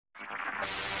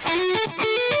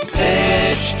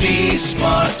HT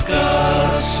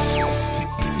Smartcast.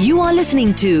 You are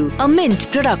listening to a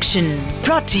Mint production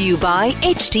brought to you by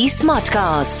HT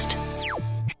Smartcast.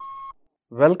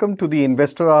 Welcome to the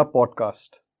Investor Hour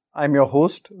podcast. I'm your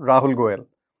host, Rahul Goel.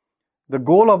 The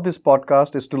goal of this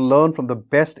podcast is to learn from the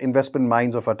best investment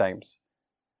minds of our times.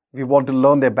 We want to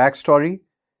learn their backstory,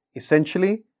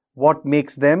 essentially what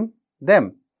makes them,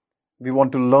 them. We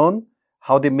want to learn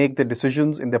how they make their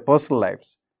decisions in their personal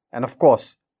lives. And of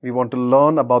course, we want to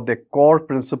learn about their core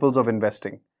principles of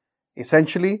investing.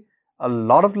 Essentially, a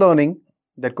lot of learning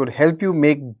that could help you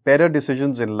make better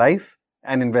decisions in life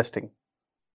and investing.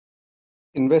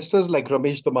 Investors like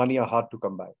Ramesh Damani are hard to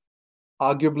come by.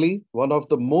 Arguably, one of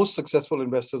the most successful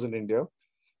investors in India,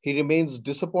 he remains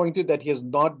disappointed that he has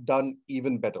not done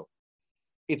even better.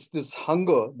 It's this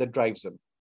hunger that drives him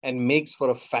and makes for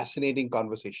a fascinating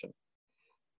conversation.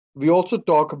 We also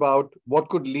talk about what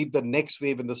could lead the next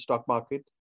wave in the stock market,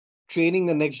 training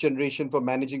the next generation for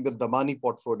managing the Damani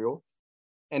portfolio,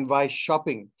 and why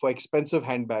shopping for expensive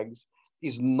handbags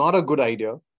is not a good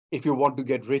idea if you want to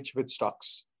get rich with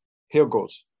stocks. Here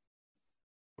goes.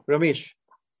 Ramesh,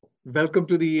 welcome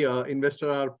to the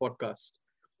Investor Hour podcast.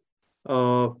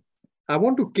 I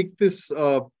want to kick this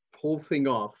whole thing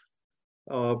off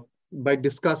by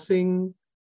discussing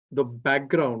the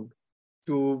background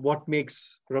to what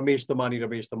makes Ramesh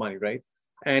Damani, right?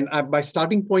 And my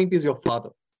starting point is your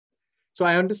father. So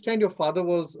I understand your father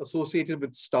was associated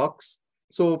with stocks.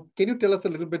 So can you tell us a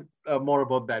little bit more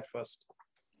about that first?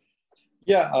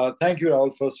 Yeah, thank you,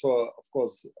 Rahul, first for, of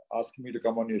course, asking me to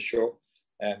come on your show,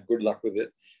 and good luck with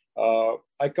it.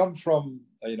 I come from,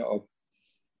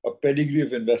 a pedigree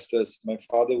of investors. My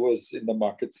father was in the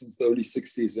market since the early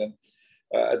 60s, and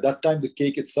at that time, the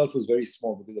cake itself was very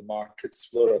small because the markets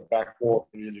were a backwater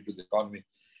really to the economy.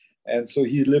 And so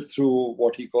he lived through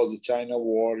what he calls the China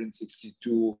War in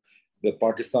 62, the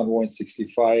Pakistan War in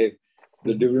 65,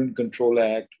 the Dividend Control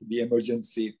Act, the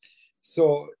emergency.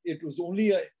 So it was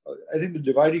only, I think the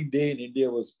dividing day in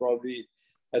India was probably,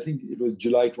 I think it was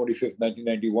July 25th,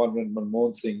 1991, when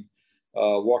Manmohan Singh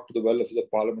walked to the well of the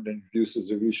parliament and introduced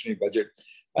his revolutionary budget.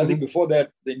 I think before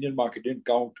that, the Indian market didn't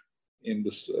count in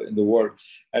the world.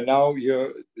 And now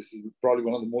here, this is probably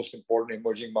one of the most important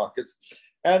emerging markets.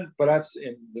 And perhaps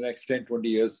in the next 10, 20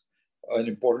 years, an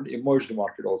important emerged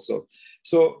market also.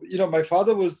 So, my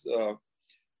father was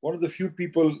one of the few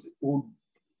people who,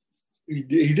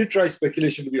 he did try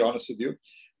speculation, to be honest with you,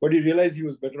 but he realized he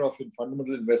was better off in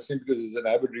fundamental investing because he's an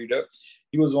avid reader.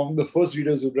 He was one of the first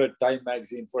readers who read Time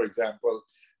magazine, for example,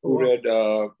 who read,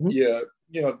 and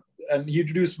he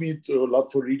introduced me to a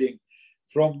love for reading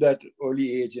from that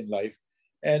early age in life.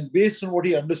 And based on what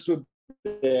he understood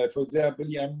there, for example,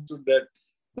 he understood that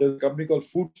there's a company called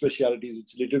Food Specialities,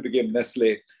 which later became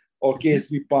Nestle, or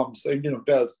KSB Pumps, or Indian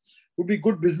Hotels, would be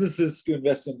good businesses to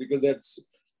invest in because that's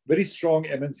very strong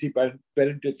MNC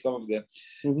parentage, some of them.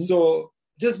 So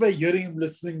just by hearing him,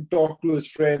 listening, talk to his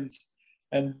friends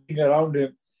and being around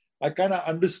him, I kind of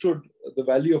understood the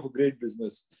value of a great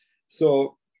business.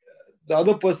 So the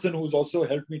other person who's also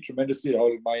helped me tremendously,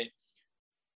 Rahul, my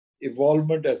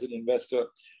evolvement as an investor,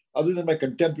 other than my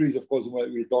contemporaries, of course, whom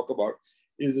we'll talk about,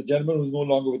 is a gentleman who's no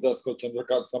longer with us called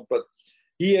Chandrakant Sampath.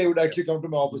 He would actually come to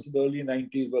my office in the early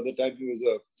 90s. By the time he was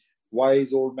a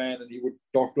wise old man, and he would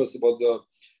talk to us about the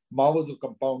marvels of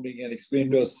compounding and explain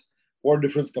to us what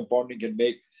difference compounding can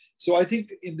make. So I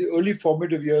think in the early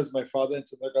formative years, my father and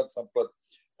Chandrakant Sampath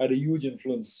had a huge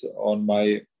influence on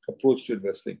my approach to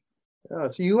investing.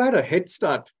 So you had a head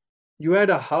start. You had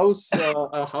a house,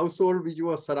 a household where you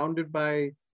were surrounded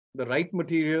by the right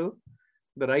material,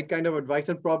 the right kind of advice,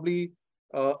 and probably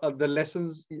the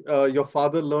lessons your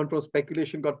father learned from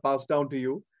speculation got passed down to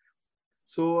you.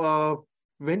 So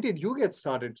when did you get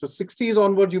started? So 60s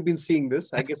onwards, you've been seeing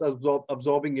this, I guess,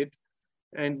 absorbing it.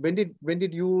 And when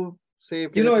did you say,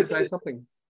 try something?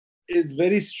 It's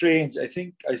very strange. I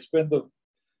think I spent the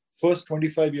first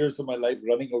 25 years of my life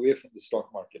running away from the stock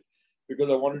market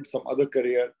because I wanted some other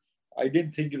career. I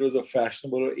didn't think it was a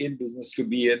fashionable or in business to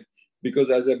be in because,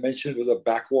 as I mentioned, it was a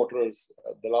backwaters.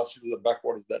 The last year was a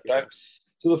backwaters at that time.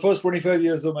 So the first 25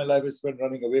 years of my life I spent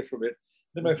running away from it.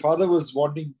 Then my father was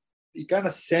he kind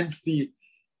of sensed the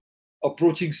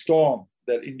approaching storm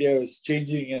that India was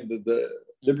changing and the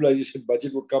liberalization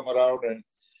budget would come around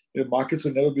and markets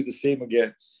would never be the same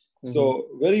again. So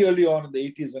very early on in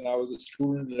the 80s, when I was a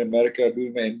student in America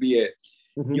doing my MBA,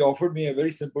 he offered me a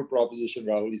very simple proposition,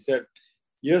 Rahul. He said,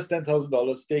 here's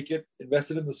 $10,000, take it,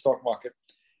 invest it in the stock market.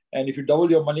 And if you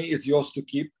double your money, it's yours to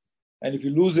keep. And if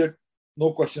you lose it,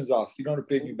 no questions asked. You don't have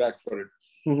to pay me back for it.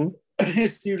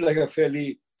 It seemed like a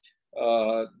fairly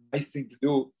nice thing to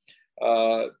do.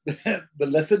 the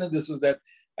lesson in this was that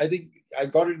I think I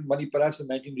got in money perhaps in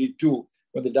 1982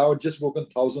 when the Dow had just broken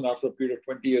 1,000 after a period of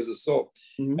 20 years or so.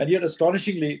 Mm-hmm. And yet,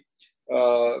 astonishingly,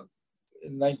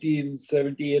 in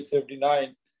 1978,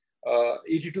 79,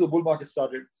 82, the bull market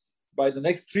started. By the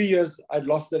next 3 years, I'd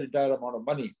lost that entire amount of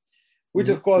money, which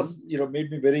of course, made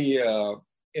me very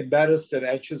embarrassed and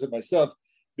anxious of myself,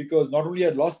 because not only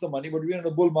I'd lost the money, but we were in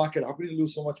a bull market. How can you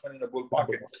lose so much money in a bull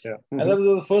market? Yeah. Mm-hmm. And that was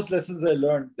one of the first lessons I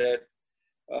learned, that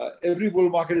every bull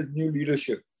market is new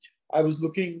leadership. I was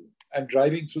looking and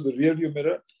driving through the rearview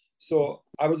mirror. So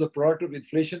I was a product of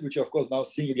inflation, which of course now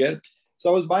seeing again. So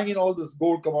I was buying in all this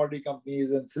gold commodity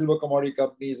companies and silver commodity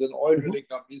companies and oil drilling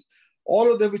companies,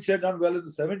 all of them which had done well in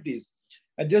the 70s.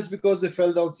 And just because they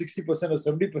fell down 60% or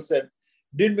 70%,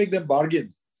 didn't make them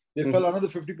bargains. They fell another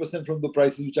 50% from the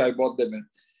prices which I bought them in.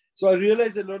 So I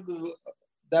realized I learned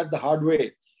that the hard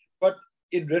way. But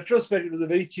in retrospect, it was a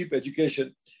very cheap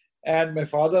education. And my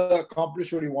father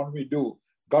accomplished what he wanted me to do,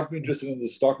 got me interested in the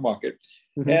stock market.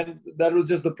 And that was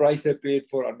just the price I paid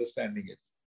for understanding it.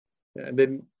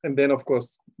 And then of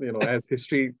course, as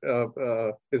history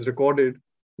is recorded,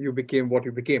 you became what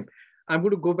you became. I'm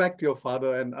going to go back to your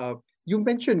father. And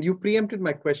you preempted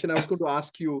my question. I was going to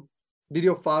ask you, did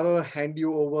your father hand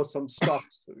you over some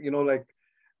stocks, like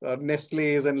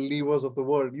Nestle's and Levers of the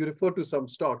world? You refer to some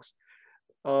stocks.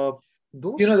 Those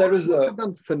stocks have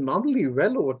done phenomenally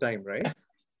well over time, right?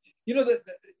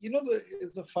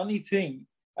 It's a funny thing.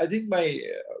 I think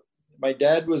my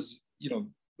dad was,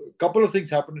 a couple of things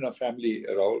happened in our family,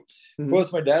 Rahul.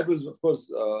 First, my dad was, of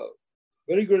course,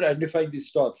 very good at identifying these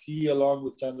stocks. He, along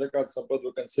with Chandrakant Sampath,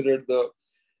 were considered the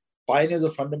pioneers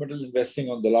of fundamental investing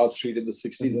on Dalal Street in the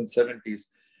 60s and 70s.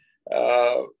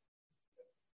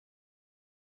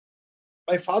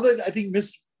 My father, I think,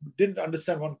 didn't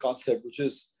understand one concept, which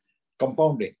is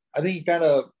compounding. I think he kind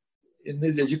of, in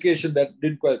his education, that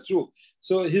didn't quite through.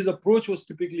 So his approach was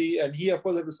typically, and he, of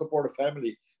course, had to support a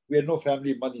family. We had no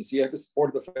family money, so he had to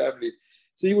support the family.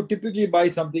 So he would typically buy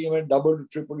something, and when double to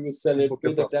triple, he would sell it,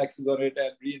 pay the taxes on it,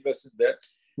 and reinvest in that.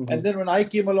 And then when I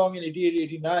came along in 88,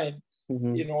 89,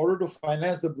 in order to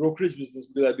finance the brokerage business,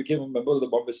 because I became a member of the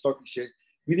Bombay Stock Exchange,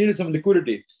 we needed some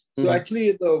liquidity. So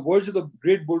actually, at the verge of the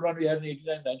great bull run we had in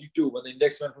 89, 92, when the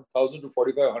index went from 1,000 to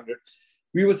 4,500,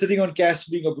 we were sitting on cash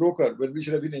being a broker when we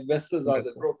should have been investors rather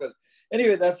than brokers.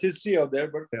 Anyway, that's history out there.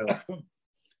 But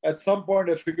at some point,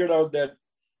 I figured out that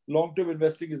long-term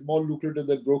investing is more lucrative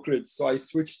than brokerage. So I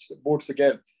switched boats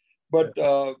again. But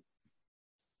I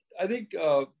think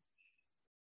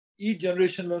each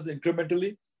generation learns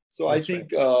incrementally. So I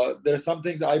think there are some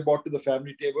things I brought to the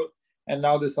family table. And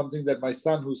now there's something that my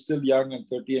son, who's still young and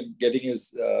 30 and getting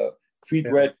his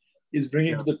feet wet, is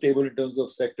bringing to the table in terms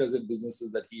of sectors and businesses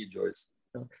that he enjoys.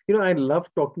 I love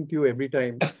talking to you every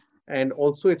time. And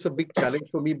also it's a big challenge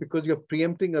for me because you're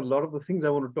preempting a lot of the things I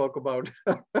want to talk about.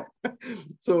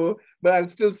 But I'll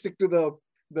still stick to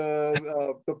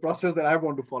the process that I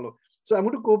want to follow. So I'm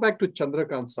going to go back to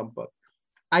Chandrakant Sampath.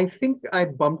 I think I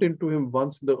bumped into him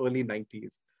once in the early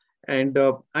 90s. And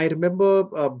I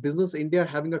remember Business India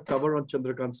having a cover on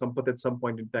Chandrakant Sampath at some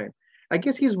point in time. I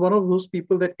guess he's one of those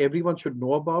people that everyone should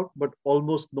know about, but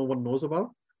almost no one knows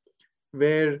about,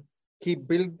 where he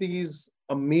built this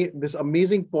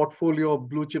amazing portfolio of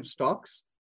blue chip stocks.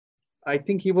 I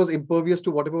think he was impervious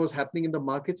to whatever was happening in the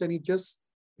markets, and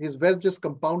his wealth just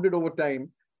compounded over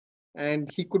time. And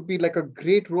he could be like a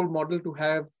great role model to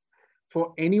have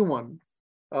for anyone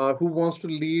who wants to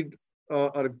lead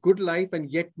a good life and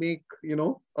yet make,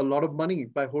 a lot of money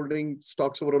by holding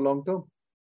stocks over a long term.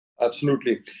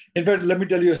 Absolutely. In fact, let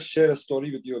me share a story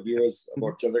with your viewers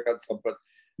about Chandrakant Sampath.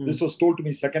 This was told to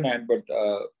me secondhand, but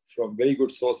from very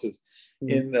good sources.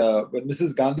 When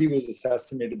Mrs. Gandhi was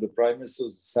assassinated, the Prime Minister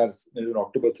was assassinated on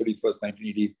October 31st,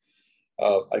 1980.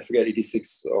 I forget,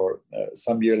 86 or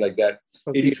some year like that.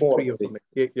 84. Or something.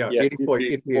 Yeah, 84.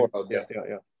 84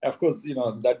 yeah. Of course,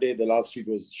 that day the Lal Street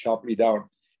was sharply down.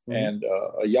 And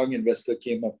a young investor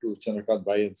came up to Chandrakant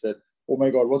Bhai and said, "Oh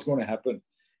my God, what's going to happen?"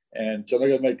 And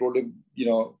Chandrakant Bhai told him,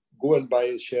 go and buy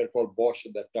a share called Bosch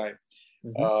at that time.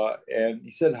 And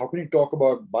he said, "How can you talk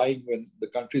about buying when the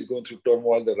country is going through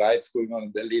turmoil, the riots going on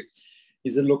in Delhi?" He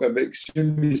said, "Look, I'm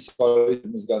extremely sorry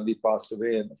Ms. Gandhi passed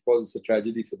away. And of course, it's a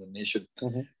tragedy for the nation.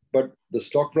 But the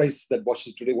stock price that Bosch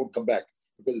is today won't come back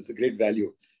because it's a great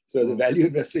value. So as a value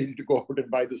investor, you need to go out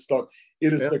and buy the stock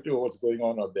irrespective of what's going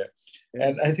on out there."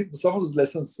 And I think some of those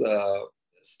lessons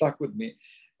stuck with me.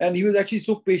 And he was actually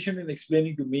so patient in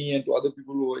explaining to me and to other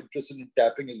people who were interested in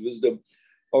tapping his wisdom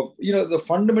of, the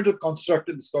fundamental construct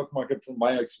in the stock market from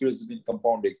my experience has been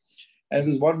compounding. And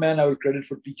there's one man I will credit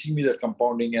for teaching me that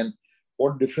compounding and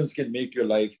what difference can make to your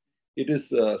life. it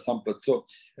is Sampath. So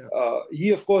he,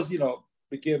 of course,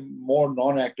 became more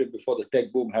non-active before the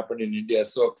tech boom happened in India.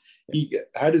 So he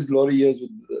had his glory years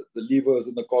with the Levers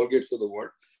and the Colgates of the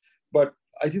world. But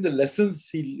I think the lessons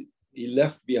he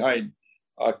left behind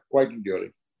are quite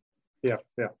enduring. Yeah.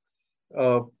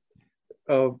 I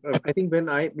think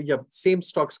same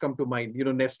stocks come to mind.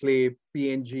 Nestle,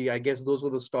 P&G. I guess those were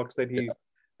the stocks that he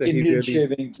Indian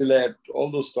Shaving, Gillette, all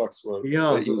those stocks were. He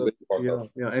was very fond of.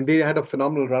 And they had a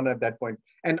phenomenal run at that point.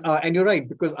 And you're right,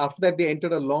 because after that they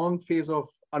entered a long phase of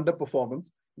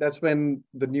underperformance. That's when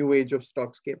the new age of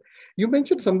stocks came. You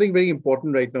mentioned something very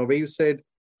important right now, where you said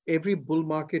every bull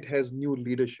market has new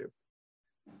leadership.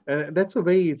 That's a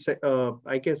very,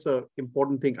 I guess,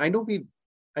 important thing. I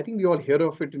think we all hear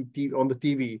of it on the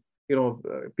TV.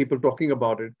 People talking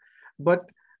about it. But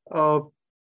how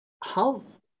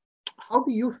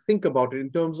do you think about it in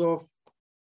terms of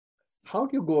how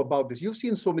do you go about this? You've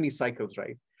seen so many cycles,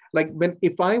 right? Like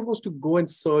if I was to go and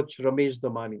search Ramesh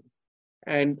Damani,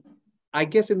 and I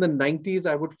guess in the 90s,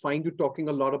 I would find you talking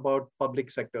a lot about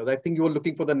public sectors. I think you were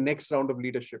looking for the next round of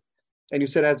leadership. And you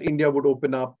said as India would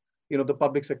open up, the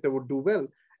public sector would do well.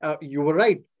 You were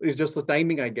right. It's just the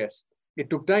timing, I guess. It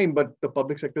took time, but the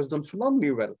public sector has done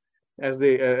phenomenally well as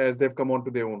they've come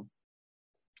onto their own.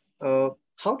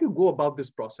 How do you go about this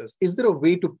process? Is there a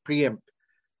way to preempt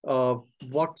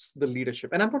what's the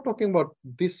leadership? And I'm not talking about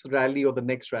this rally or the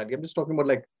next rally. I'm just talking about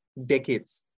like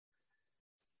decades.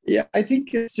 Yeah, I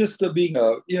think it's just being,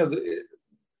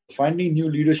 finding new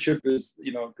leadership is,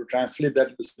 to translate that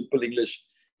into simple English,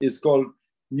 is called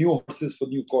new horses for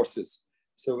new courses.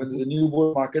 So when there's a new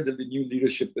bull market, there'll be new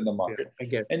leadership in the market.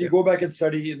 You go back and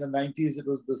study in the 90s, it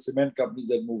was the cement companies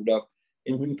that moved up.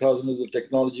 In 2000, it was the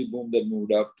technology boom that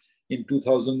moved up. In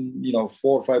 2000, 4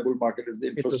 or 5 bull market, it was the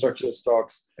infrastructure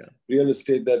stocks, real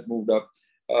estate that moved up.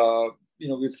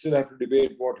 We still have to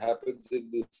debate what happens in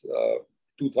this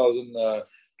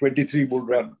 2023 bull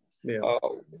run.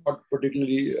 What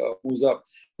particularly moves up.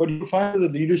 But you find that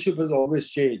the leadership has always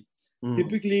changed.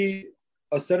 Typically,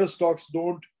 a set of stocks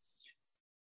don't,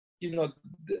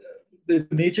 the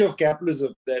nature of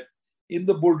capitalism that in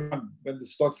the bull run, when the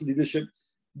stock's leadership,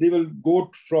 they will go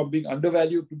from being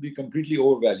undervalued to be completely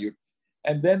overvalued.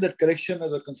 And then that correction or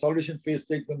the consolidation phase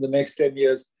takes them the next 10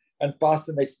 years and past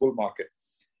the next bull market.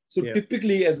 So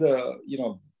typically as a,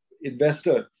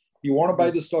 investor, you want to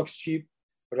buy the stocks cheap,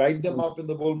 ride them up in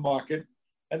the bull market,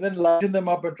 and then lighten them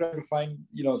up and try to find,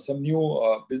 some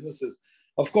new businesses.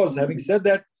 Of course, having said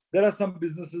that, there are some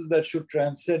businesses that should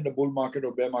transcend a bull market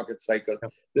or bear market cycle.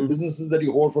 The businesses that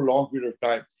you hold for a long period of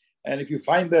time. And if you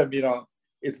find them,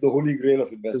 it's the holy grail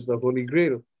of investment. It's the holy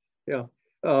grail. Yeah.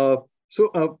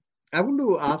 So I want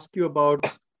to ask you about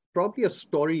probably a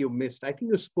story you missed. I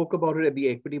think you spoke about it at the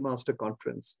Equity Master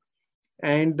Conference.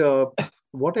 And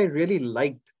what I really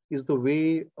liked is the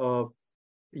way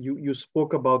you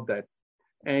spoke about that.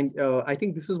 And I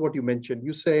think this is what you mentioned.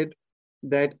 You said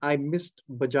that I missed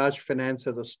Bajaj Finance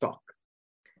as a stock.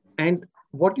 And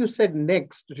what you said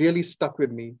next really stuck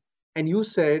with me. And you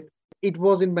said it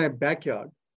was in my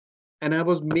backyard. And I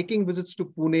was making visits to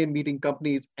Pune and meeting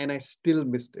companies, and I still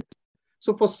missed it.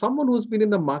 So for someone who's been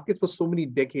in the market for so many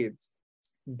decades,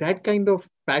 that kind of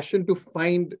passion to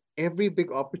find every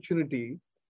big opportunity,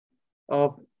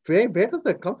 where does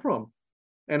that come from?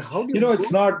 And how do you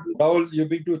it's not, Rahul, you're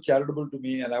being too charitable to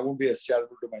me, and I won't be as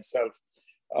charitable to myself.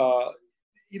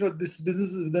 This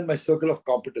business is within my circle of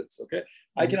competence, okay?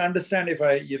 I can understand if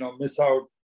I, miss out,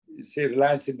 say,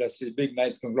 Reliance Industries, big,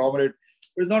 nice conglomerate,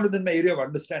 but it's not within my area of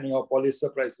understanding how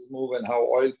polyester prices move and how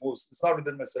oil moves. It's not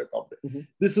within my circle of competence.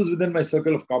 This was within my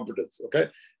circle of competence, okay?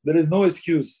 There is no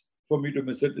excuse for me to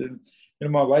miss it. And,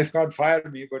 my wife can't fire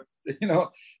me, but,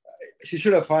 she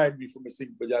should have fired me for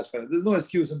missing Bajaj Finance. There's no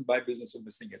excuse in my business for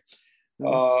missing it.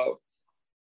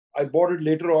 I bought it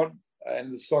later on,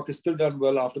 and the stock is still done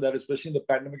well after that, especially in the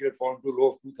pandemic. It had fallen to a low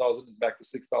of 2,000, it's back to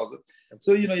 6,000.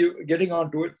 So, you're getting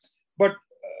onto it. But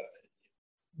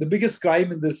the biggest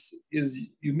crime in this is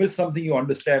you miss something you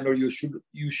understand, or you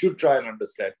should try and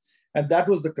understand. And that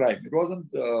was the crime. It wasn't,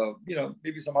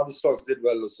 maybe some other stocks did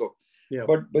well or so.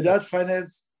 But Bajaj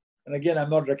Finance, and again, I'm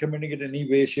not recommending it in any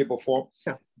way, shape, or form,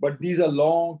 but these are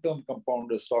long-term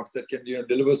compounder stocks that can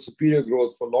deliver superior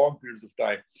growth for long periods of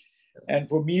time. And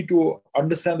for me to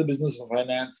understand the business of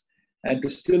finance and to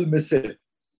still miss it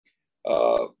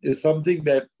is something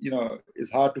that,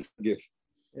 is hard to forgive.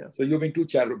 So you're being too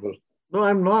charitable. No,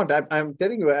 I'm not. I'm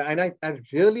telling you, and I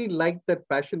really like that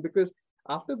passion, because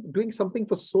after doing something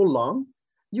for so long,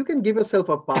 you can give yourself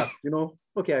a pass,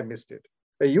 okay, I missed it.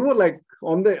 You were like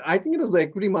I think it was the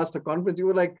Equity Master Conference. You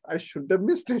were like, I should have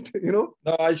missed it, No,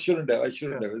 I shouldn't have. I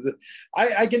shouldn't have.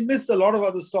 I can miss a lot of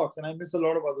other stocks, and I miss a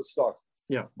lot of other stocks.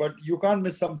 Yeah. But you can't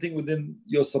miss something within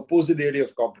your supposed area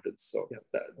of competence. So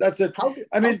that's it.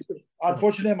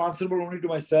 Unfortunately, I'm answerable only to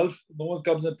myself. No one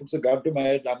comes and puts a gun to my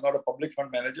head. I'm not a public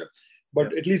fund manager.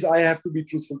 But at least I have to be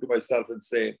truthful to myself and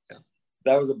say,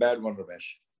 that was a bad one,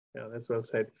 Ramesh. Yeah, that's well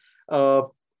said.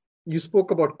 You spoke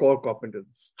about core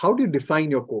competence. How do you define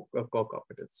your core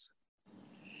competence?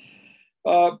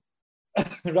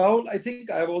 Rahul, I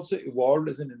think I've also evolved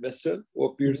as an investor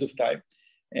over periods of time.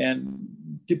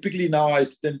 And typically now I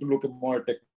tend to look at more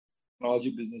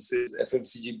technology businesses,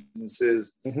 FMCG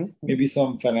businesses, maybe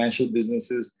some financial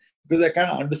businesses, because I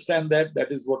kind of understand that.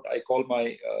 That is what I call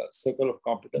my circle of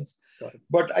competence.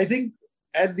 But I think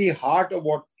at the heart of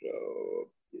what,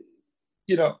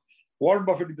 Warren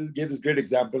Buffett gave this great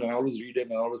example, and I always read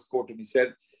him and I always quote him. He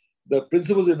said, the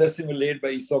principles of investing were laid by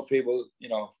Aesop Fable,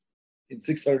 in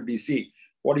 600 BC.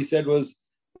 What he said was,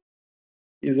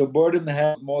 is a bird in the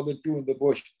hand more than two in the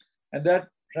bush. And that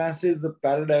translates the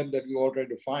paradigm that we all try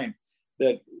to find,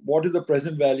 that what is the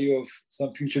present value of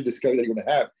some future discovery that you're going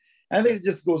to have. And then it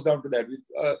just goes down to that.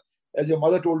 As your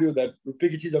mother told you that, you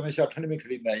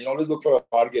always look for a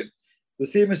bargain. The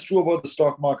same is true about the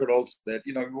stock market also, that,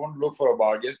 we want to look for a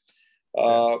bargain.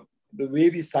 The way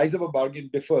we size up a bargain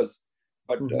differs.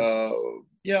 But,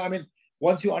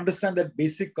 once you understand that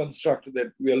basic construct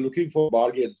that we are looking for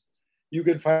bargains, you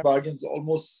can find bargains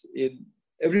almost in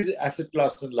every asset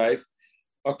class in life,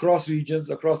 across regions,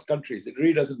 across countries. It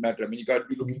really doesn't matter. You can't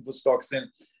be looking for stocks in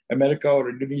America or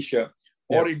Indonesia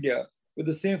or India with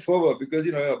the same fervor, because,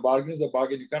 a bargain is a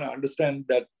bargain. You kind of understand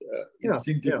that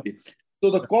instinctively. So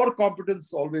the core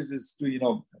competence always is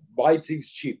to, buy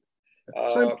things cheap.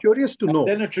 So I'm curious to know.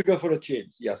 Then a trigger for a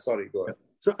change. Yeah, sorry, go ahead.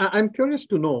 So I'm curious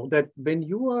to know that when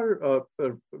you are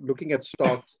looking at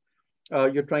stocks,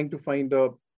 you're trying to find a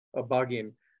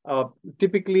bargain.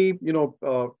 Typically,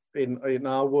 in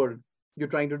our world, you're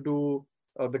trying to do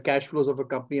the cash flows of a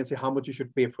company and say how much you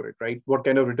should pay for it, right? What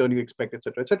kind of return you expect, et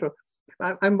cetera, et cetera.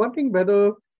 I'm wondering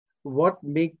whether what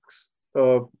makes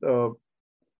your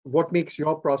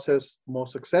process more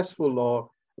successful,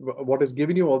 or what has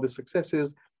given you all the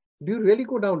successes. Do you really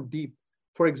go down deep?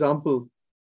 For example,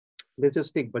 let's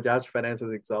just take Bajaj Finance as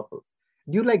an example.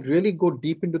 Do you really go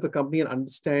deep into the company and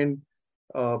understand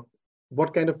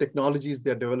what kind of technologies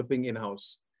they're developing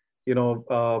in-house?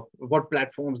 What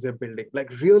platforms they're building,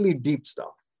 really deep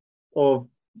stuff, or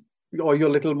you're a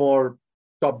little more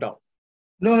top-down?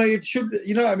 No, it should,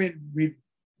 we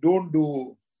don't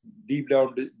do deep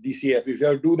down DCF. If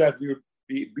you do that, we would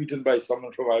be beaten by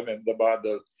someone from Ahmedabad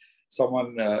or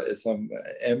someone, some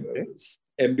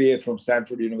MBA from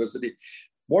Stanford University.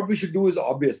 What we should do is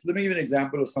obvious. Let me give an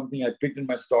example of something I picked in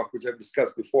my stock, which I've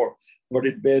discussed before, but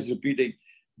it bears repeating,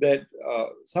 that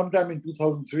sometime in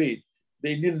 2003,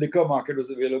 the Indian liquor market was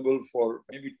available for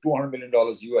maybe $200 million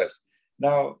US.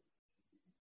 Now,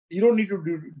 you don't need to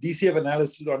do DCF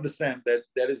analysis to understand that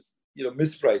that is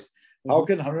mispriced. How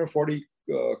can 140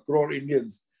 crore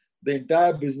Indians, the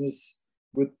entire business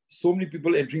with so many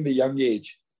people entering the young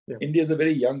age, India is a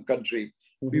very young country,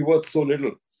 be worth so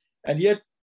little? And yet,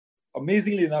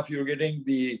 amazingly enough, you're getting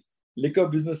the liquor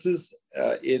businesses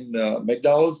in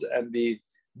McDowell's and the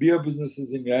beer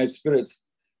businesses in United Spirits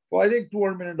for, I think,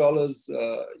 $200 million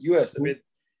US.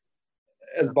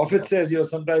 As Buffett says,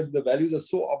 sometimes the values are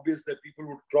so obvious that people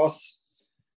would cross,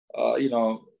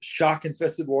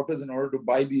 shark-infested waters in order to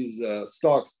buy these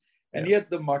stocks. And yet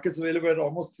the market's available at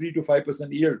almost 3 to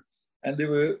 5% yield, and they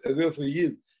were available for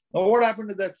yield. Now, what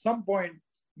happened is that at some point,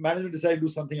 management decided to do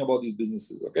something about these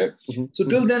businesses, okay? So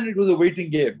till then, it was a waiting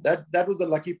game. That was the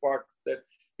lucky part, that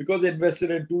because they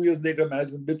invested and 2 years later,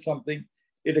 management did something,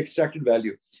 it extracted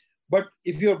value. But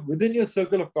if you're within your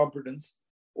circle of competence,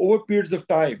 over periods of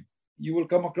time, you will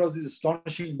come across these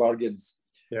astonishing bargains.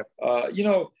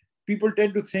 People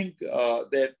tend to think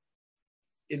that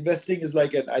investing is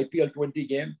like an IPL 20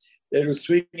 game, that you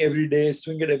swing every day,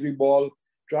 swing at every ball,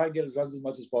 try and get runs as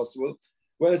much as possible.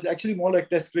 Well, it's actually more like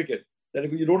test cricket, that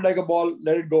if you don't like a ball,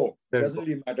 let it go. It doesn't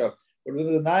really matter. But when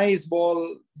there's a nice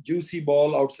ball, juicy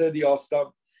ball outside the off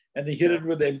stump, and they hit it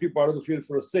with the empty part of the field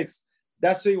for a six,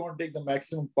 that's where you want to take the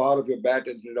maximum power of your bat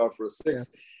and hit it out for a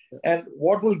six. And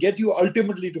what will get you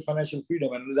ultimately to financial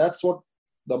freedom, and that's what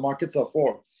the markets are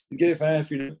for, to get financial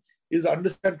freedom, is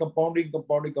understand compounding.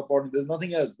 There's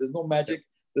nothing else. There's no magic.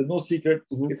 There's no secret.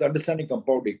 It's understanding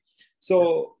compounding.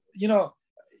 So,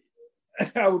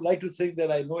 I would like to think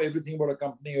that I know everything about a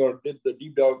company or did the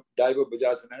deep dive of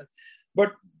Bajaj Finance.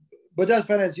 But Bajaj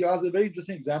Finance, you asked a very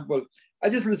interesting example. I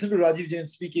just listened to Rajiv Jain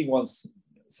speaking once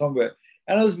somewhere.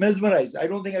 And I was mesmerized. I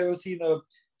don't think I've ever seen a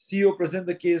CEO present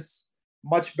the case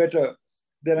much better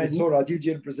than I saw Rajiv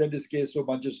Jain present his case to a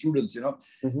bunch of students,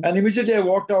 And immediately I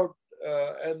walked out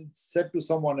and said to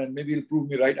someone, and maybe he'll prove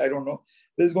me right, I don't know,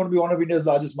 this is going to be one of India's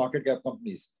largest market cap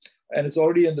companies. And it's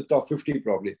already in the top 50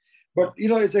 probably. But,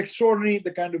 it's extraordinary,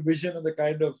 the kind of vision and the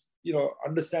kind of,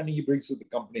 understanding he brings to the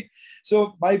company.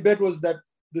 So my bet was that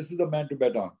this is the man to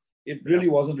bet on. It really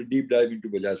wasn't a deep dive into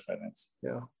Bajaj Finance.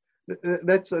 Yeah,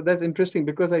 that's interesting,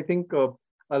 because I think a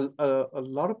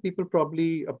lot of people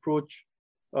probably approach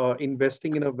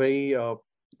investing in a very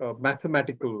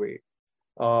mathematical way,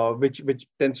 which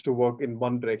tends to work in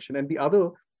one direction. And the other,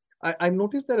 I've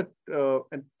noticed that,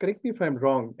 and correct me if I'm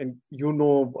wrong, and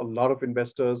a lot of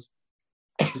investors,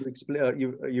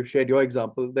 you shared your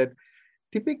example, that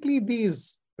typically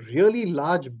these really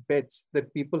large bets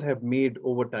that people have made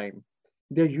over time,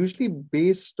 they're usually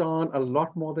based on a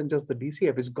lot more than just the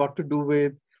DCF. It's got to do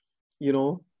with,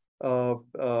 like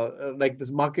this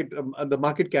the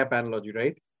market cap analogy,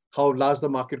 right? How large the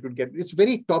market could get. It's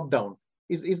very top down.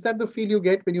 Is that the feel you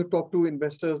get when you talk to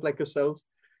investors like yourselves?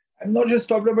 I'm not just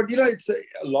top down, but it's a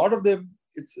lot of them.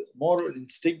 It's more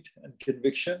instinct and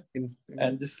conviction,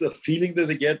 and just the feeling that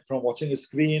they get from watching a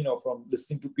screen or from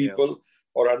listening to people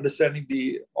or understanding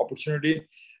the opportunity.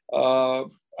 I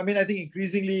think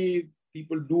increasingly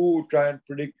people do try and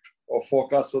predict or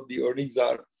forecast what the earnings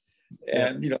are.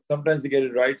 And, sometimes they get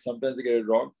it right, sometimes they get it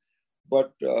wrong.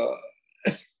 But,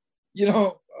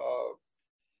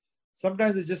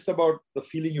 sometimes it's just about the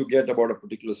feeling you get about a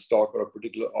particular stock or a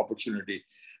particular opportunity.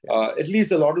 At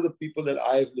least a lot of the people that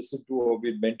I've listened to or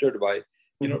been mentored by,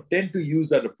 tend to use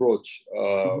that approach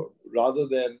rather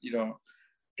than,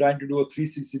 trying to do a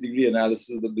 360-degree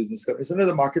analysis of the business company. Sometimes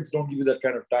the markets don't give you that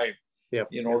kind of time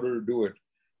in order to do it.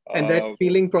 And that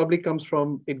feeling probably comes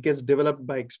from, it gets developed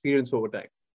by experience over time.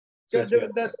 So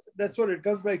that's what it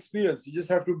comes by experience. You just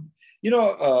have to,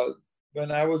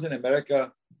 when I was in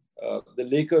America, the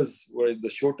Lakers were in the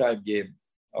Showtime game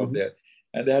out there,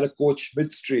 and they had a coach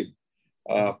midstream.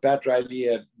 Pat Riley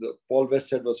Paul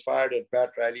Westhead was fired, and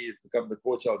Pat Riley had become the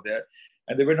coach out there.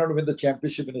 And they went on to win the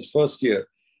championship in his first year.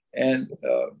 And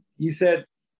he said,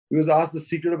 he was asked the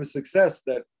secret of his success,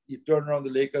 that he turned around the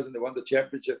Lakers and they won the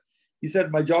championship. He said,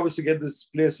 my job is to get these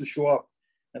players to show up.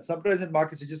 And sometimes in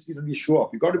markets, you show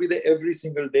up. You got to be there every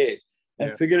single day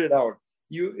and figure it out.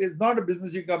 It's not a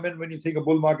business you come in when you think a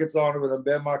bull market's on or when a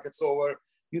bear market's over.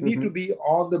 You need to be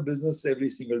on the business every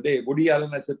single day. Woody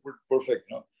Allen, I said,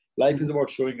 perfect. Life is about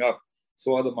showing up.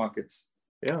 So are the markets.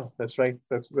 Yeah, that's right.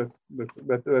 That's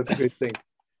a great saying.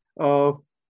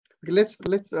 Let's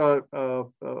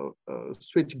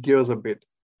switch gears a bit.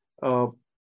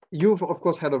 You've of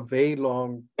course had a very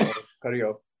long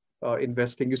career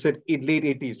investing. You said late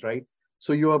 80s, right?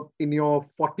 So you are in your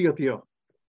 40th year.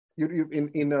 You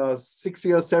in 6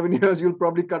 years, 7 years, you'll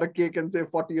probably cut a cake and say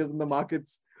 40 years in the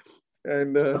markets.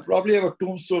 And I'll probably have a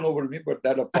tombstone over me, but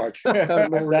that apart.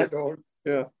 I'm that old.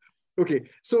 Yeah. Okay.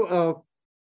 So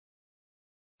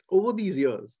over these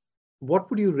years, what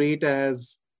would you rate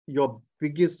as your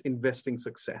biggest investing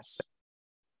success?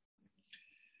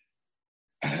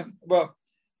 Well,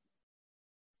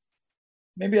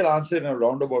 maybe I'll answer in a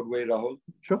roundabout way, Rahul.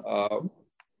 Sure.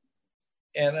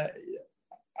 And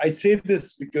I say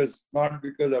this not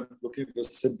because I'm looking for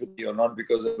sympathy or not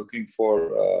because I'm looking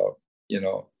for,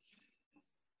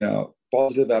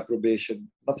 positive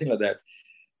approbation, nothing like that.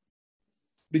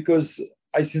 Because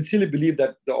I sincerely believe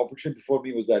that the opportunity before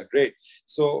me was that great.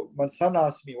 So my son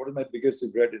asked me, what is my biggest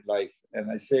regret in life? And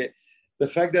I say, the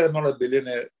fact that I'm not a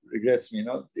billionaire regrets me.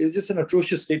 It's just an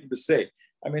atrocious statement to say.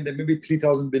 I mean, there may be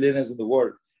 3,000 billionaires in the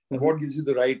world. And what gives you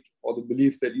the right or the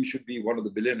belief that you should be one of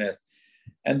the billionaires?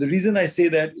 And the reason I say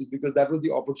that is because that was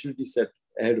the opportunity set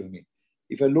ahead of me.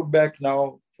 If I look back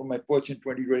now from my perch in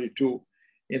 2022,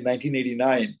 in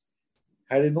 1989,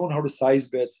 had I known how to size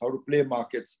bets, how to play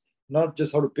markets, not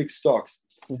just how to pick stocks,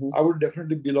 I would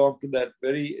definitely belong to that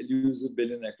very elusive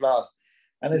billionaire class.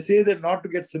 And I say that not to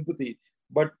get sympathy,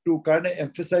 but to kind of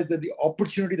emphasize that the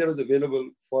opportunity that was available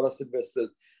for us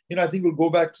investors. I think we'll go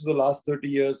back to the last 30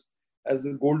 years as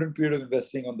the golden period of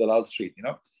investing on Dalal Street.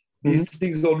 These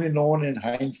things are only known in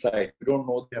hindsight. We don't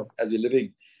know them as we're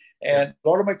living. And a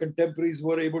lot of my contemporaries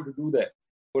were able to do that.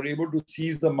 Were able to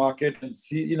seize the market and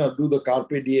do the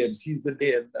carpe diem, seize the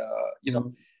day, and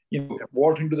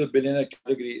walk into the billionaire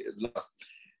category at last.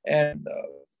 And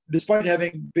despite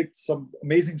having picked some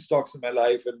amazing stocks in my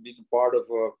life and being part of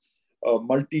a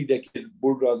multi-decade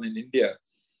bull run in India,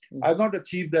 I've not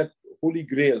achieved that holy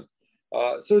grail.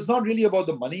 So it's not really about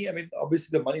the money. I mean,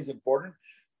 obviously the money is important,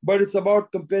 but it's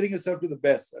about comparing yourself to the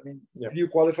best. I mean, did you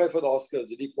qualify for the Oscars?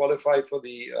 Did you qualify for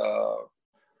the,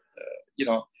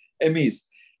 Emmys?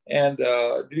 And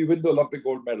did you win the Olympic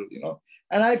gold medal?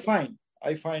 And I find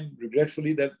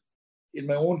regretfully that in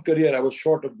my own career, I was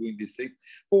short of doing these things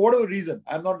for whatever reason.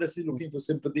 I'm not necessarily looking for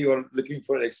sympathy or looking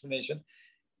for an explanation.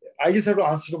 I just have to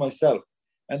answer to myself.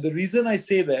 And the reason I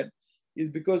say that is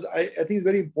because I think it's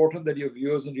very important that your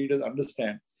viewers and readers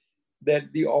understand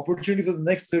that the opportunity for the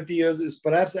next 30 years is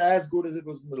perhaps as good as it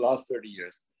was in the last 30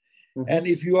 years. Mm-hmm. And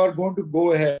if you are going to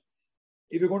go ahead,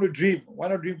 if you're going to dream, why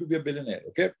not dream to be a billionaire,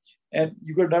 okay? And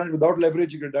you could have done it without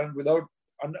leverage, you could have done it without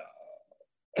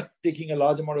taking a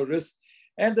large amount of risk.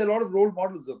 And there are a lot of role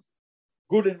models of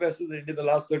good investors in India in the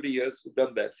last 30 years who've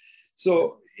done that.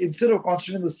 So instead of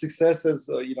concentrating on the success, as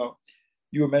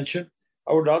you mentioned,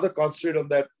 I would rather concentrate on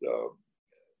that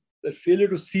failure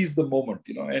to seize the moment,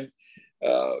 And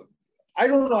I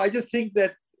don't know. I just think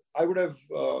that I would have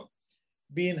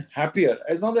been happier.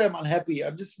 It's not that I'm unhappy.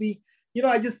 I just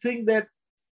think that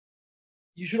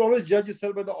you should always judge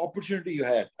yourself by the opportunity you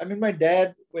had. I mean, my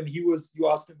dad, you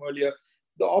asked him earlier,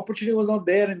 the opportunity was not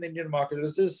there in the Indian market. It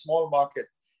was just a small market.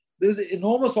 There was an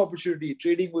enormous opportunity.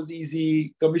 Trading was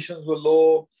easy. Commissions were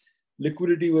low.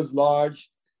 Liquidity was large.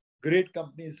 Great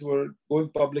companies were going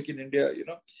public in India,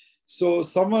 So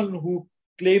someone who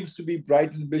claims to be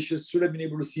bright and ambitious should have been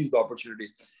able to seize the opportunity.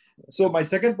 So my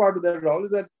second part of that, Rahul,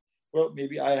 is that, well,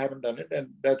 maybe I haven't done it and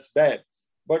that's bad.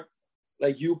 But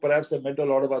like you, perhaps have met a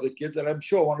lot of other kids, and I'm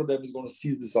sure one of them is going to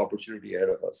seize this opportunity ahead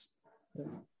of us.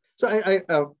 So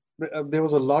there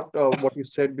was a lot of what you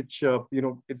said, which,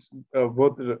 it's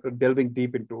worth delving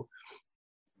deep into,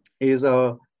 is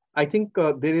I think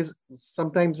there is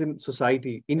sometimes in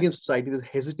society, Indian society, there's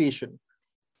hesitation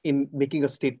in making a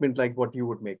statement like what you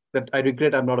would make, that I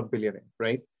regret I'm not a billionaire,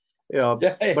 right?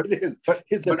 It is.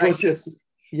 It's atrocious.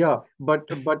 But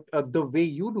the way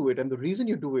you do it and the reason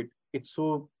you do it, it's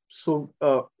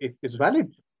it's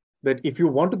valid. That if you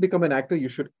want to become an actor, you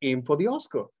should aim for the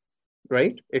Oscar,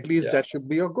 right? At least that should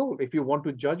be your goal. If you want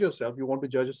to judge yourself, you want to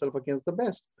judge yourself against the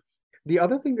best. The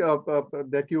other thing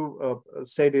that you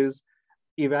said is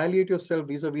evaluate yourself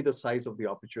vis-a-vis the size of the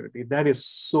opportunity. That is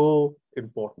so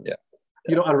important.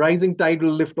 A rising tide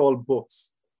will lift all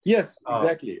boats. Yes,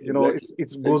 exactly.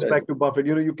 It goes back to Buffett.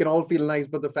 You can all feel nice,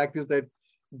 but the fact is that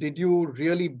did you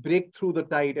really break through the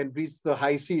tide and reach the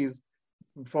high seas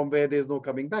from where there's no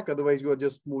coming back? Otherwise, you are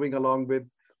just moving along with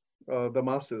the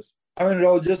masses. I mean,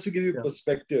 Rahul, just to give you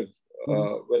perspective,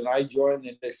 when I joined, the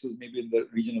index was maybe in the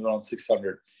region of around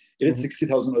 600. It hit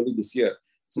 60,000 early this year.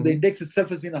 So the index itself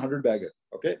has been a 100-bagger.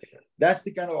 Okay, that's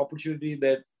the kind of opportunity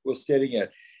that we're staring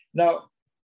at. Now,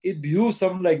 it behooves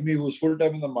someone like me who's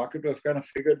full-time in the market to have kind of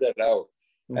figured that out.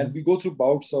 And we go through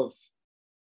bouts of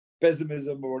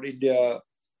pessimism about India,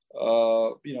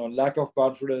 lack of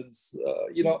confidence,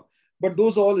 but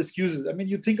those are all excuses. I mean,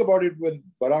 you think about it when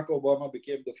Barack Obama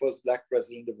became the first Black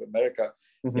president of America.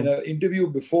 In an interview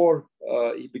before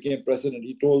he became president,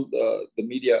 he told the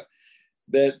media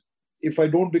that if I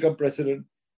don't become president,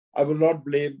 I will not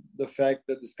blame the fact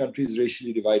that this country is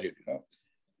racially divided.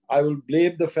 I will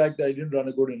blame the fact that I didn't run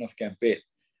a good enough campaign.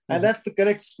 And that's the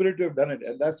correct spirit to have done it.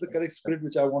 And that's the correct spirit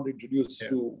which I want to introduce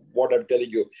to what I'm telling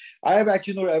you. I have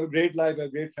actually, I have a great life, I have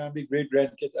a great family, great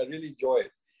grandkids. I really enjoy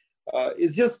it.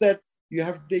 It's just that you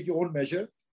have to take your own measure.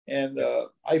 And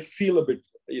I feel a bit,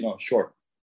 short.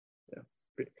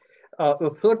 The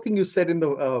third thing you said in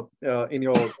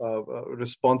your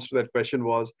response to that question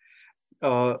was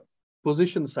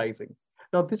position sizing.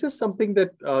 Now, this is something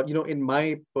that, in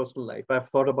my personal life, I've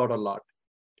thought about a lot.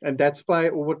 And that's why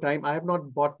over time, I have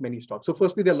not bought many stocks. So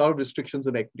firstly, there are a lot of restrictions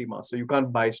in equity market. So you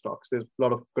can't buy stocks. There's a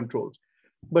lot of controls.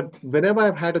 But whenever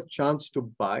I've had a chance to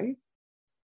buy,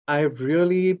 I have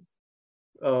really,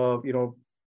 thought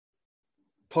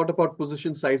about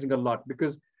position sizing a lot,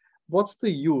 because what's the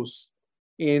use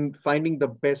in finding the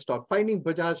best stock, finding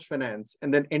Bajaj Finance,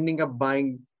 and then ending up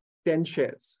buying 10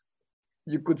 shares?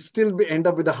 You could still end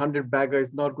up with 100-bagger.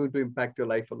 It's not going to impact your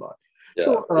life a lot.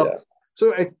 So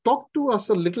talk to us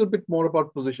a little bit more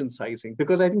about position sizing,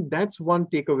 because I think that's one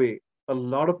takeaway a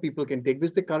lot of people can take,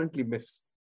 which they currently miss.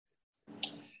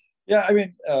 Yeah, I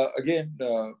mean, again,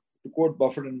 to quote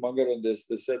Buffett and Munger on this,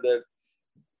 they said that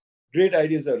great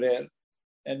ideas are rare.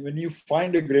 And when you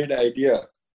find a great idea,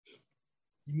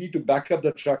 you need to back up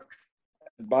the truck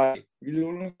and buy. Because you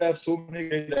only have so many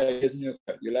great ideas in your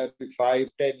career. You'll have 5,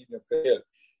 10 in your career.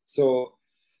 So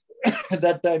at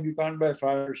that time, you can't buy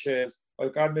 500 shares, or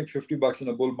you can't make $50 in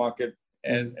a bull market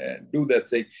and do that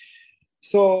thing.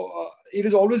 So it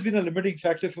has always been a limiting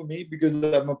factor for me, because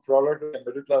I'm a product of a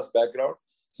middle-class background.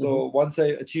 So once I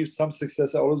achieve some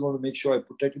success, I always want to make sure I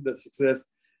protected that success,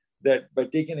 that by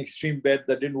taking an extreme bet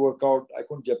that didn't work out, I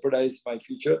couldn't jeopardize my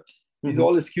future. These are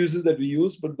all excuses that we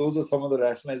use, but those are some of the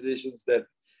rationalizations that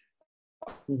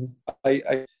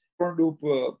I want to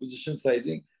do position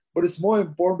sizing. But it's more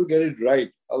important to get it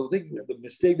right. I think the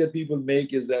mistake that people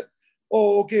make is that,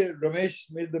 oh, okay,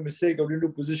 Ramesh made the mistake of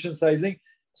doing position sizing,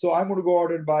 so I'm going to go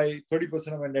out and buy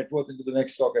 30% of my net worth into the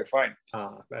next stock I find.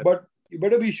 But you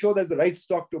better be sure that's the right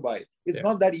stock to buy. It's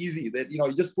not that easy that,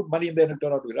 you just put money in there and it'll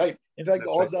turn out to be right. In fact,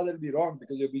 the odds are that it'll be wrong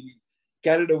because you're being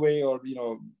carried away, or,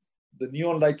 the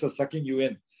neon lights are sucking you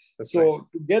in. To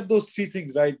get those three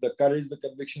things right, the courage, the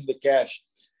conviction, the cash,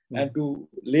 and to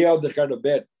lay out that kind of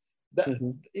bet,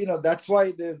 that's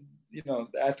why there's, the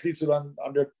athletes who run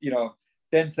under,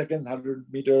 10 seconds, 100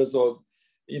 meters, or,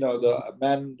 the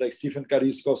man like Stephen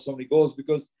Curry scores so many goals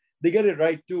because they get it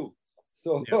right too.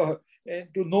 So,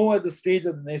 and to know at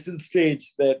the nascent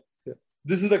stage that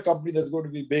this is the company that's going to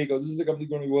be big, or this is the company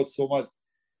going to be worth so much,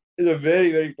 is a very,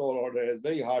 very tall order. It's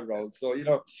very hard, Rahul. So,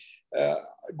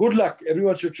 good luck.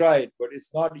 Everyone should try it, but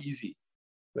it's not easy.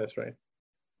 That's right.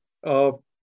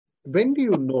 When do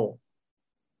you know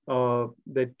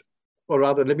that, or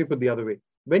rather, let me put it the other way.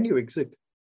 When do you exit?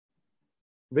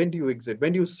 When do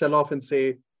you sell off and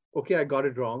say, okay, I got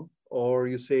it wrong? Or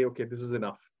you say, okay, this is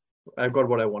enough. I've got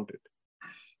what I wanted.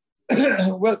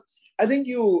 Well, I think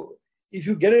if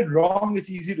you get it wrong, it's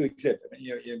easy to exit. I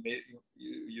mean,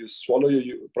 you swallow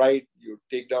your pride, you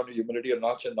take down your humility a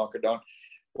notch and knock it down.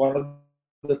 One of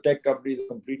the tech companies is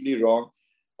completely wrong.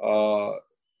 I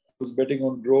was betting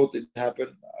on growth. It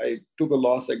happened. I took a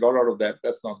loss. I got out of that.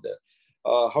 That's not there.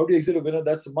 How do you exit a winner?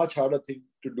 That's a much harder thing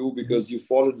to do because you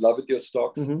fall in love with your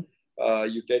stocks.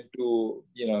 You tend to,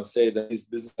 say that this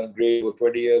business is great for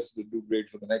 20 years, will do great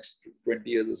for the next 20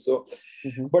 years or so.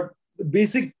 But the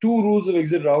basic two rules of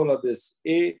exit, Rahul, are this.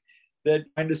 A, that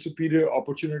find a superior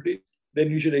opportunity. Then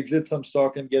you should exit some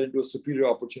stock and get into a superior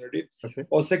opportunity.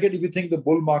 Or second, if you think the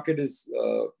bull market is,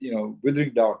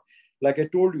 withering down. Like I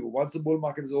told you, once the bull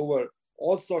market is over,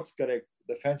 all stocks correct.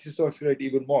 The fancy stocks correct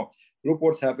even more. Look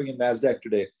what's happening in NASDAQ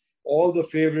today. All the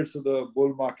favorites of the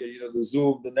bull market, the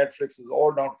Zoom, the Netflix is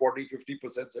all down 40,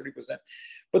 50%, 70%.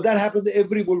 But that happens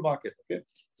every bull market. Okay.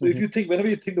 So if you think, whenever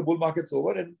you think the bull market's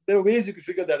over, and there are ways you can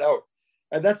figure that out.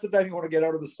 And that's the time you want to get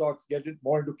out of the stocks, get it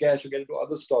more into cash or get into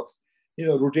other stocks,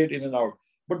 rotate in and out.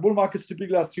 But bull markets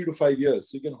typically last 3 to 5 years.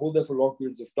 So you can hold there for long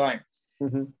periods of time.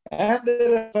 And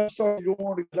there are some stocks you don't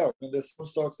want to get out. And there's some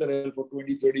stocks that I held for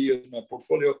 20, 30 years in my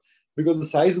portfolio because the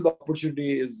size of the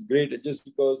opportunity is great. And just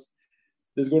because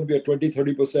there's going to be a 20,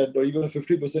 30% or even a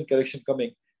 50% correction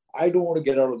coming, I don't want to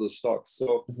get out of those stocks.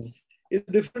 So it's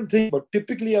a different thing. But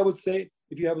typically, I would say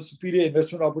if you have a superior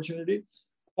investment opportunity,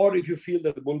 or if you feel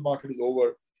that the bull market is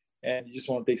over and you just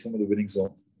want to take some of the winnings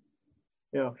home.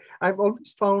 Yeah, I've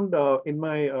always found in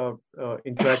my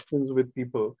interactions with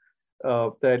people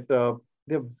that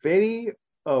they're very,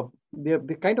 they're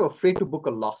kind of afraid to book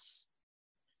a loss.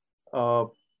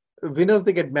 Winners,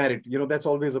 they get married. That's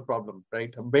always a problem,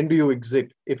 right? When do you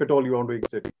exit, if at all you want to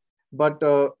exit? But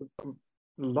a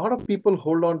lot of people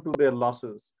hold on to their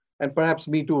losses, and perhaps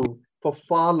me too, for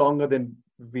far longer than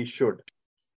we should.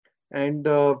 And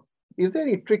is there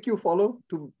any trick you follow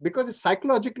because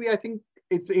psychologically, I think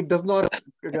it does not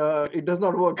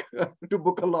work to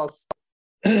book a loss.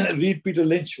 Read Peter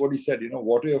Lynch, what he said,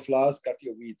 water your flowers, cut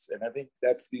your weeds. And I think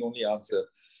that's the only answer.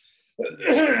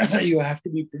 You have to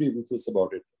be pretty ruthless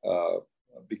about it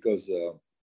because,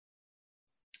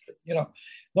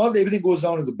 not everything goes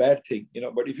down is a bad thing,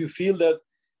 but if you feel that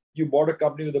you bought a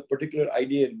company with a particular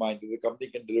idea in mind, that the company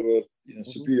can deliver,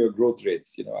 superior growth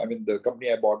rates. I mean, the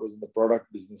company I bought was in the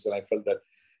product business, and I felt that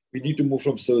we need to move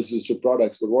from services to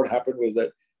products. But what happened was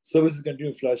that services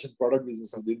continued to flash and product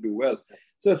businesses didn't do well.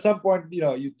 So at some point,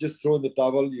 you just throw in the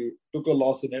towel, you took a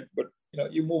loss in it, but,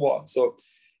 you move on. So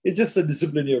it's just a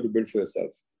discipline you have to build for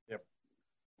yourself. Yep.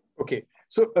 Okay.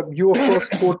 So you, of course,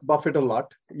 quote Buffett a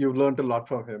lot. You've learned a lot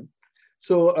from him.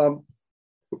 So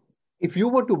if you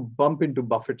were to bump into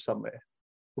Buffett somewhere,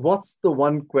 what's the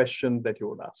one question that you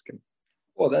would ask him?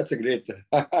 Oh, that's a great,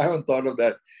 I haven't thought of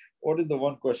that. What is the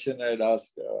one question I'd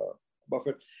ask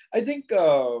Buffett? I think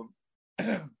how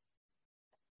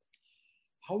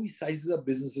he sizes up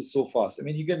businesses so fast. I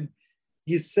mean,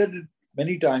 he's said it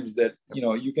many times that,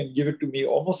 you can give it to me,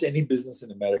 almost any business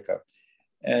in America,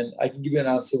 and I can give you an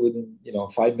answer within,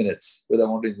 5 minutes, whether I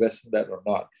want to invest in that or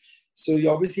not. So he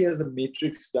obviously has a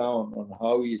matrix down on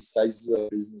how he sizes up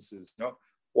businesses,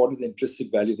 what is the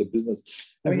intrinsic value of the business.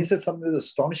 I mean, he said something that's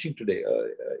astonishing today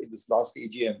in this last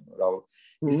AGM, Rahul.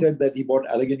 He said that he bought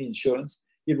Allegheny Insurance.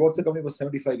 He bought the company for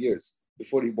 75 years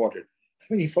before he bought it. I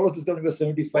mean, he followed this company for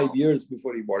 75 years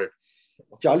before he bought it.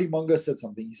 Charlie Munger said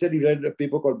something. He said he read a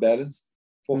paper called Balance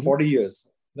for 40 years,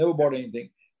 never bought anything.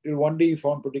 Till one day he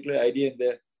found a particular idea in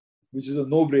there, which is a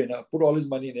no-brainer, put all his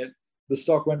money in it. The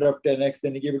stock went up 10x,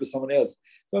 then he gave it to someone else.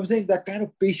 So I'm saying that kind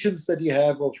of patience that you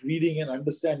have of reading and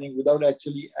understanding without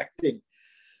actually acting,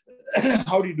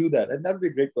 how do you do that? And that would be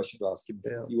a great question to ask him.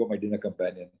 Yeah. You were my dinner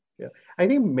companion. Yeah, I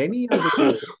think many years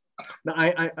ago, now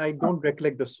I don't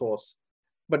recollect the source,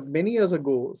 but many years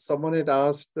ago, someone had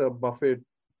asked Buffett,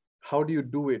 how do you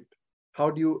do it?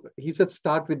 He said,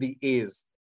 start with the A's.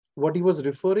 What he was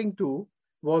referring to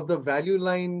was the value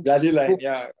line. Books,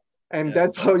 Yeah. and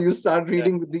that's how you start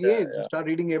reading with the A's. Yeah. You start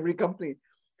reading every company.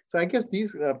 So I guess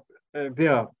these,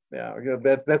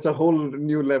 that's a whole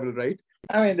new level, right?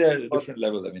 I mean, they're different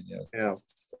levels. I mean, yes. Yeah.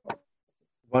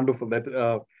 Wonderful.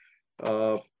 That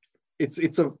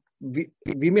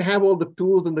we may have all the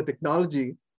tools and the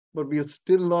technology, but we'll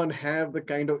still not have the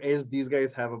kind of edge these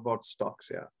guys have about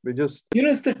stocks. Yeah, we just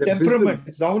it's the temperament.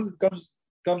 It's now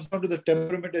comes down to the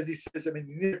temperament, as he says. I mean,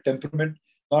 you need a temperament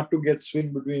not to get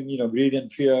swing between greed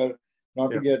and fear,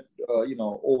 not to get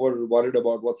over worried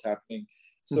about what's happening.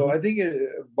 So I think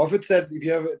Buffett said, if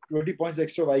you have 20 points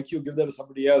extra of IQ, give that to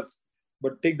somebody else,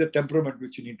 but take the temperament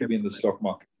which you need to be in the stock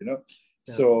market. Yeah.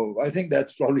 So I think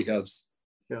that probably helps.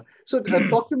 Yeah. So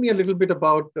talk to me a little bit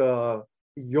about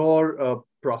your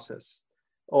process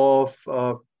of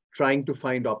trying to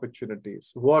find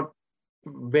opportunities. What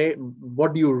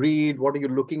do you read? What are you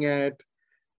looking at?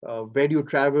 Where do you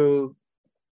travel?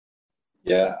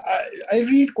 Yeah, I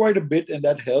read quite a bit, and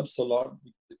that helps a lot.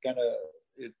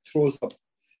 It throws up,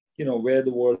 where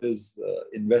the world is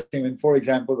investing in. For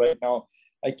example, right now,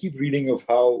 I keep reading of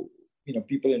how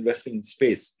people investing in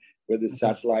space, whether it's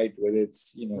satellite, whether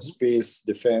it's space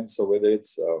defense, or whether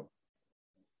it's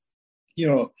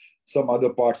some other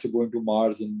parts are going to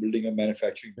Mars and building a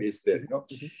manufacturing base there.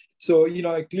 So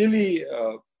clearly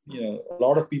a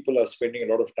lot of people are spending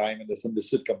a lot of time, and there's some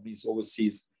listed companies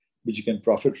overseas which you can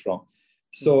profit from.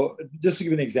 So just to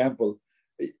give an example,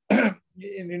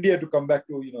 in India, to come back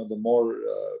to the more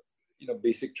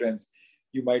basic trends,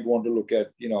 you might want to look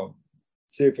at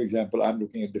say, for example, I'm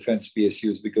looking at defense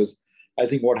PSUs, because I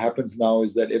think what happens now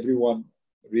is that everyone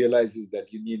realizes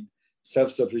that you need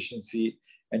self-sufficiency.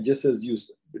 And just as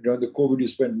during the COVID, you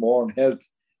spend more on health,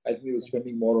 I think we're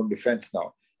spending more on defense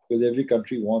now, because every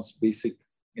country wants basic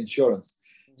insurance.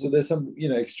 So there's some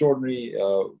extraordinary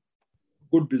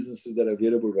good businesses that are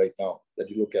available right now that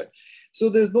you look at. So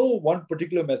there's no one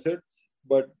particular method,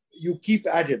 but you keep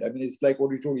at it. I mean, it's like what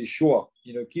we told you, show up,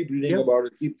 keep reading about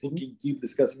it, keep thinking, keep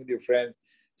discussing with your friends.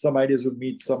 Some ideas will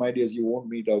meet, some ideas you won't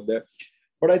meet out there.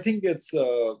 But I think it's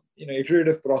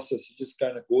iterative process. You just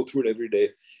kind of go through it every day.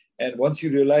 And once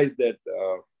you realize that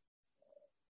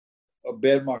a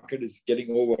bear market is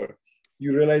getting over,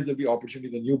 you realize there'll be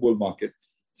opportunity in the new bull market.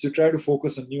 So try to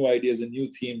focus on new ideas and new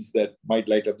themes that might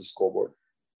light up the scoreboard.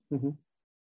 Okay.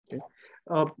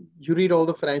 You read all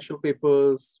the financial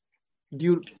papers.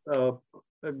 Do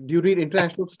you read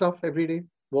international stuff every day?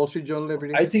 Wall Street Journal every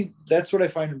day? I think that's what I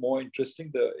find more interesting,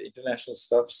 the international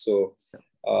stuff. So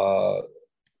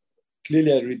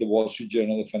clearly I read the Wall Street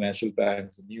Journal, the Financial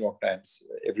Times, the New York Times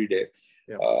every day.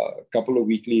 A couple of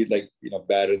weekly, like,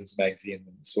 Barron's magazine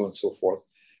and so on and so forth.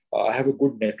 I have a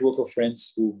good network of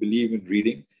friends who believe in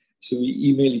reading. So we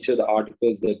email each other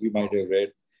articles that we might have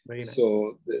read. Nice.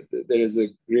 So there is a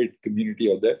great community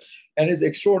out there. And it's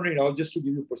extraordinary now, just to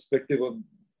give you perspective on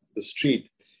the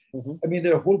street. I mean,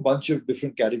 there are a whole bunch of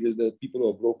different categories. There are people who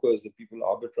are brokers, there are people who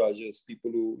are arbitragers,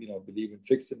 people who believe in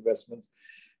fixed investments.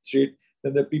 Straight.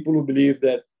 Then there are people who believe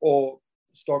that,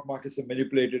 stock markets are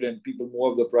manipulated and people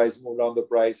move up the price, move down the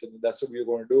price, and that's what we're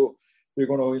going to do. We're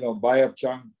going to buy up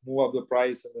chunk, move up the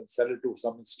price, and then sell it to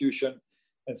some institution,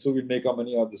 and so we make our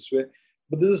money out this way.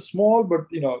 But there's a small but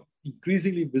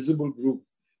increasingly visible group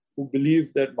who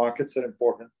believe that markets are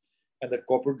important and that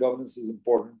corporate governance is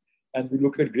important. And we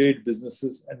look at great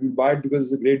businesses and we buy it because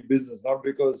it's a great business, not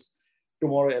because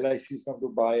tomorrow LIC is come to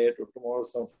buy it or tomorrow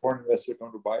some foreign investor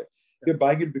come to buy it. We're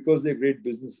buying it because they're great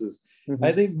businesses.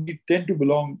 I think we tend to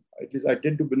belong, at least I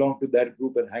tend to belong to that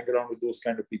group and hang around with those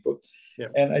kind of people.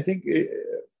 And I think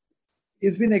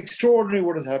it's been extraordinary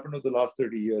what has happened over the last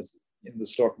 30 years in the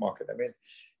stock market. I mean,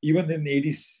 even in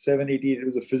 87, 88, it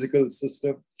was a physical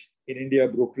system. In India,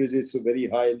 brokerage rates were very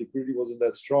high, liquidity wasn't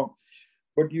that strong.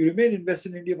 But you remain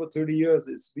invested in India for 30 years.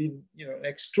 It's been an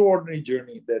extraordinary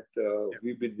journey that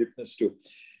we've been witness to.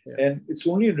 And it's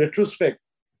only in retrospect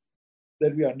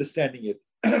that we're understanding it.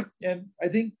 And I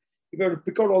think if I were to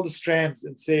pick out all the strands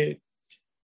and say,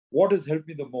 what has helped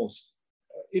me the most?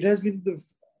 It has been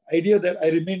idea that I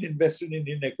remained invested in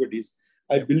Indian equities.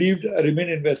 I believed I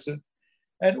remained invested.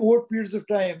 And over periods of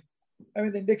time, I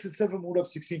mean, the index itself moved up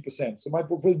 16%. So my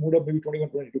portfolio moved up maybe 21,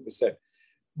 22%.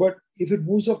 But if it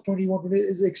moves up 21, 20,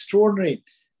 it's extraordinary.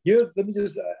 Let me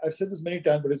just, I've said this many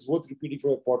times, but it's worth repeating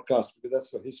for a podcast because that's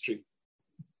for history.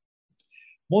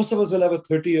 Most of us will have a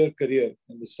 30-year career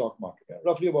in the stock market,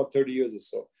 roughly about 30 years or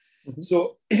so. Mm-hmm.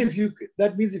 So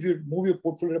that means if you move your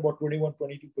portfolio about 21,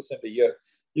 22% a year,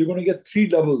 you're going to get 3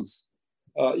 doubles.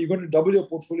 You're going to double your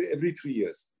portfolio every 3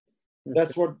 years. Okay.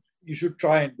 That's what you should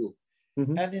try and do.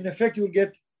 Mm-hmm. And in effect, you'll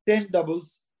get 10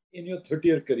 doubles in your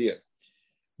 30-year career.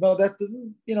 Now, that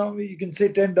doesn't, you can say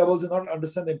 10 doubles and not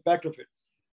understand the impact of it.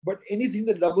 But anything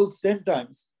that doubles 10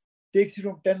 times takes you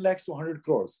from 10 lakhs to 100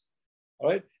 crores. All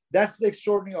right? That's the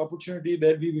extraordinary opportunity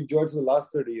that we've enjoyed for the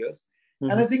last 30 years.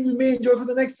 Mm-hmm. And I think we may enjoy for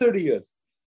the next 30 years.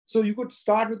 So you could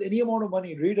start with any amount of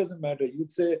money. It really doesn't matter.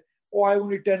 You'd say, oh, I have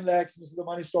only 10 lakhs. Mr.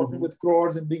 Damani starting with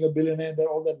crores and being a billionaire and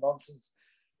all that nonsense.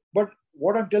 But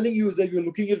what I'm telling you is that you're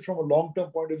looking at it from a long-term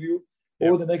point of view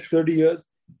over the next 30 years.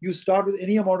 You start with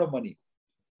any amount of money.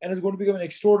 And it's going to become an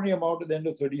extraordinary amount at the end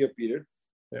of the 30-year period,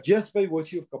 just by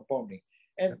virtue of compounding.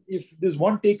 And if there's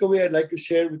one takeaway I'd like to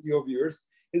share with your viewers,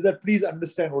 is that please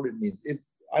understand what it means.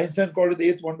 Einstein called it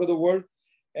the 8th wonder of the world,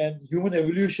 and human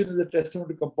evolution is a testament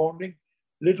to compounding.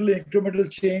 Little incremental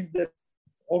change that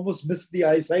almost miss the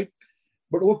eyesight,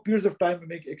 but over periods of time, we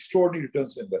make extraordinary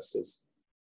returns to investors.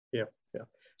 Yeah.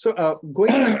 So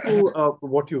going back to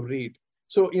what you read.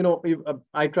 So,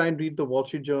 I try and read the Wall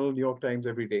Street Journal, New York Times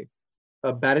every day.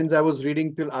 Barron's, I was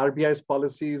reading till RBI's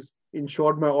policies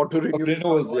ensured my auto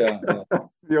renewals.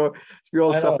 We're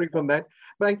all suffering from that.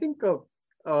 But I think,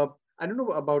 I don't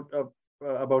know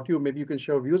about you, maybe you can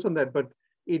share views on that, but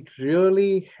it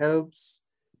really helps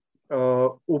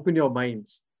open your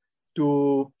minds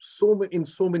to in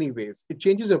so many ways. It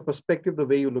changes your perspective, the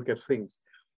way you look at things.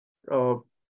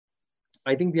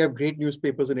 I think we have great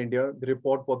newspapers in India. They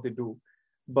report what they do.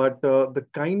 But the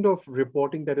kind of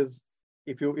reporting that is,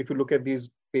 if you look at these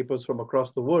papers from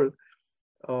across the world,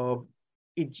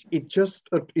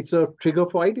 it's a trigger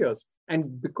for ideas.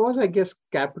 And because I guess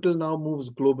capital now moves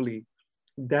globally,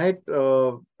 that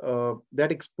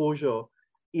exposure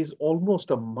is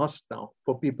almost a must now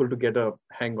for people to get a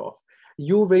hang of.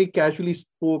 You very casually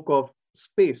spoke of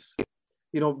space.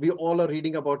 We all are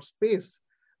reading about space,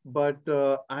 but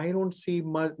I don't see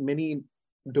many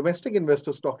domestic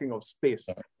investors talking of space.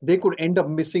 They could end up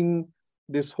missing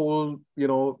this whole,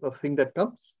 thing that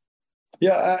comes.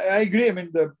 Yeah, I agree. I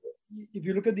mean, if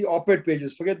you look at the op-ed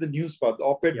pages, forget the news part, the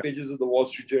op-ed pages of the Wall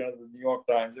Street Journal, the New York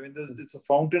Times, I mean, it's a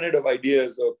fountainhead of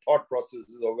ideas or thought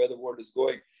processes of where the world is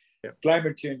going. Yeah.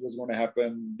 Climate change was going to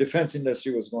happen. Defense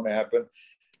industry was going to happen.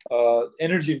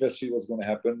 Energy industry was going to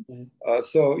happen.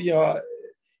 So,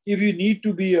 if you need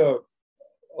to be a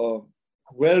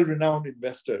well-renowned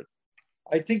investor,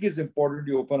 I think it's important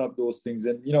to open up those things.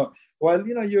 And, while,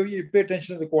 you pay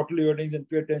attention to the quarterly earnings and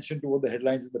pay attention to what the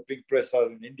headlines in the pink press are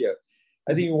in India,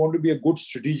 I think you want to be a good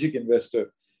strategic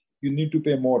investor, you need to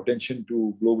pay more attention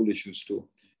to global issues too.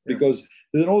 Because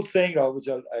there's an old saying, which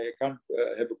I can't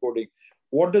have a quoting.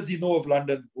 What does he know of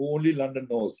London? Who only London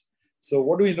knows. So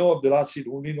what do we know of Dalal Street?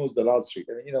 Who only knows Dalal Street?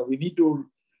 I mean, we need to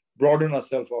broaden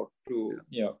ourselves out to,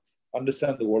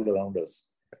 understand the world around us.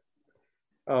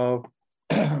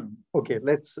 Okay,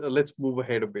 let's move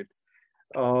ahead a bit.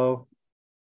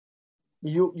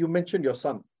 You mentioned your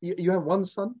son. You have one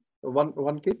son,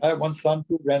 one kid? I have one son,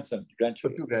 2 grandchildren. So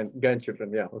 2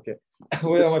 grandchildren, yeah, okay.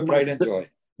 Where are my pride and joy?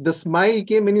 The smile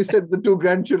came when you said the 2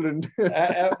 grandchildren.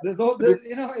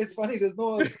 It's funny. There's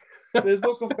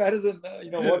no comparison.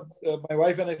 What my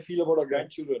wife and I feel about our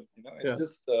grandchildren. It's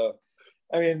just.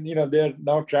 They're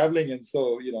now traveling, and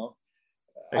so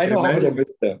I know how much I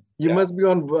miss them. You must be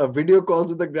on video calls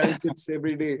with the grandkids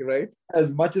every day, right?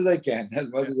 As much as I can. As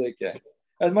much as they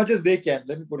can.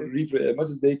 Let me put it rephrase. As much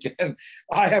as they can.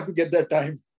 I have to get that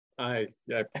time. I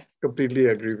completely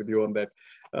agree with you on that.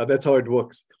 That's how it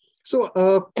works. So,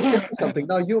 something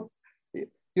now.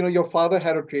 Your father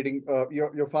had a trading.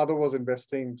 Your father was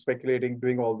investing, speculating,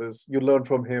 doing all this. You learned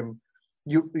from him.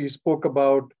 You spoke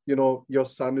about your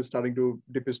son is starting to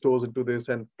dip his toes into this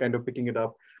and kind of picking it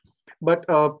up. But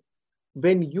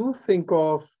when you think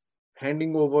of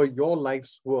handing over your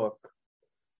life's work,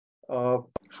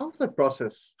 how's that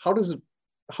process? How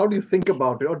do you think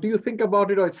about it? Or do you think about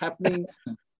it or it's happening?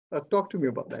 Talk to me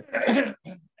about that.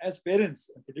 As parents,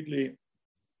 particularly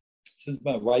since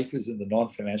my wife is in the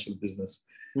non-financial business,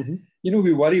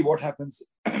 we worry what happens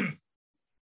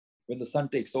when the son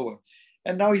takes over.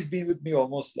 And now he's been with me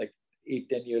almost like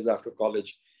 8-10 years after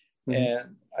college.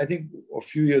 And I think a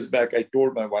few years back, I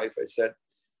told my wife, I said,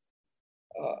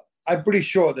 I'm pretty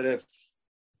sure that if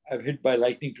I've hit by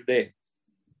lightning today,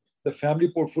 the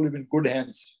family portfolio is in good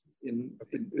hands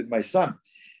with my son.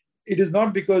 It is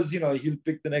not because, he'll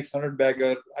pick the next 100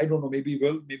 bagger. I don't know. Maybe he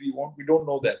will, maybe he won't. We don't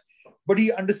know that. But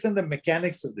he understands the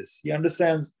mechanics of this. He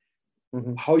understands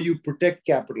how you protect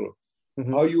capital,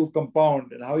 how you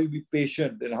compound, and how you be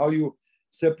patient, and how you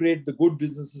separate the good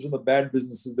businesses from the bad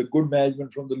businesses, the good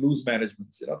management from the loose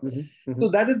managements. So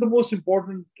that is the most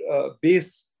important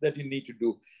base that you need to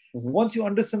do. Once you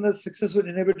understand that, success will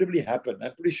inevitably happen.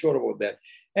 I'm pretty sure about that.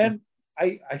 And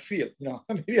I feel,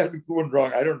 maybe I'll be proven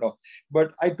wrong. I don't know.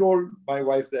 But I told my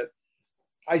wife that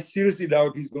I seriously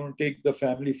doubt he's going to take the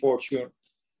family fortune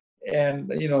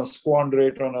and, squander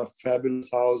it on a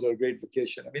fabulous house or a great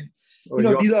vacation. I mean,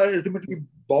 these are ultimately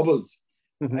baubles.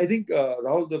 I think,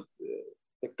 Rahul,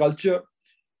 the culture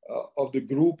of the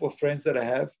group of friends that I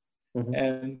have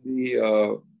and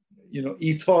the,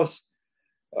 ethos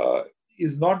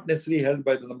is not necessarily held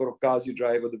by the number of cars you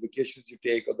drive or the vacations you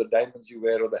take or the diamonds you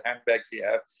wear or the handbags you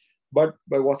have, but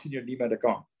by what's in your demat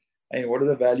account. And what is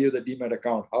the value of the demat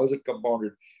account? How is it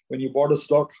compounded? When you bought a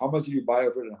stock, how much did you buy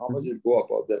of it and how much did it go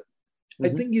up out there? I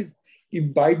think he's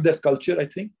imbibed that culture, I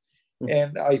think.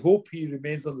 And I hope he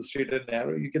remains on the straight and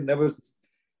narrow. You can never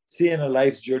say in a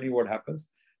life's journey what happens,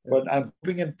 but I'm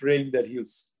hoping and praying that he'll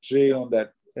stay on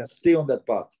that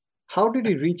path. How did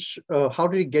he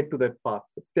get to that path?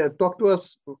 Talk to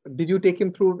us. Did you take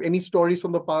him through any stories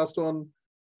from the past on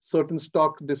certain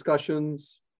stock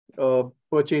discussions,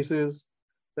 purchases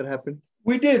that happened?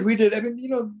 We did. I mean,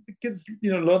 the kids,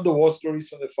 learn the war stories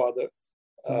from their father,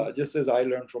 just as I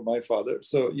learned from my father.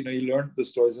 So, he learned the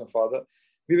stories from my father.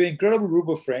 We were an incredible group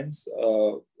of friends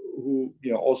who,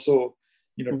 also,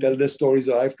 tell their stories,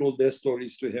 or I've told their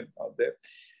stories to him out there.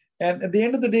 And at the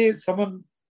end of the day,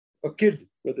 a kid,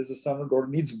 whether it's a son or daughter,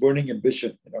 needs burning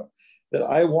ambition, that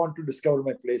I want to discover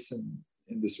my place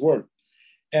in this world.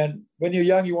 And when you're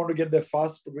young, you want to get there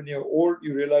fast. But when you're old,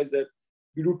 you realize that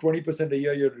you do 20% a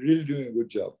year, you're really doing a good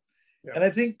job. Yeah. And I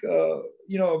think, a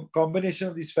combination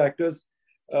of these factors,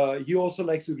 he also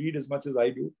likes to read as much as I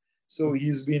do. So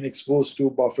he's been exposed to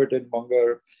Buffett and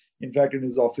Munger. In fact, in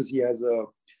his office, he has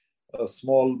a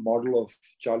small model of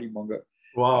Charlie Munger.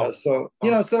 Wow. So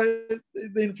the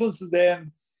influence is there.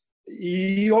 And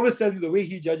he always tells me the way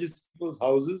he judges people's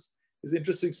houses is an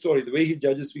interesting story. The way he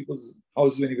judges people's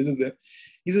houses when he visits them.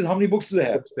 He says, how many books do they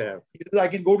have? He says, I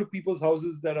can go to people's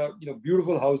houses that are,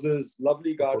 beautiful houses,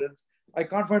 lovely gardens. I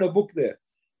can't find a book there.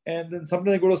 And then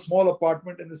sometimes I go to a small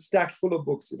apartment and it's stacked full of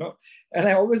books, And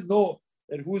I always know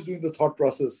that who's doing the thought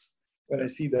process when I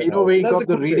see that. We know where he got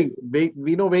the reading.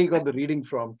 We know where he got the reading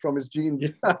from his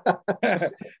genes. Yeah.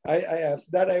 I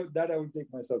would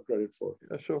take myself credit for.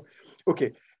 Yeah, sure.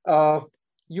 Okay.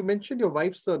 You mentioned your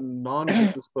wife's a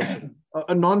non-business person,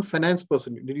 a non-finance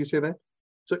person. Did you say that?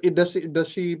 So does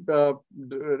she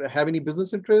have any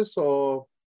business interests, or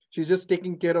she's just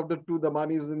taking care of the two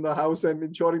Damanis in the house and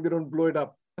ensuring they don't blow it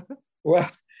up? Well,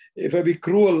 if I be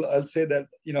cruel, I'll say that,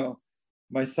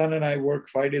 my son and I work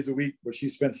 5 days a week, but she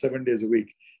spends 7 days a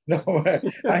week. No,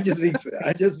 I'm just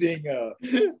being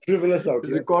frivolous out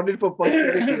here. Recorded for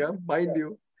posterity, mind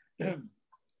you.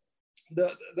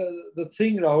 The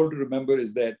thing, Rahul, to remember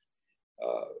is that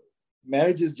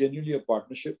marriage is genuinely a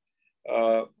partnership.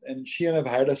 And she and I have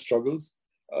had our struggles,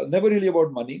 never really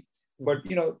about money, but,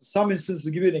 some instances,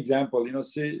 to give you an example,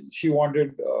 say she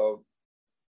wanted a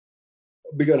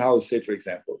bigger house, say, for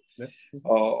example,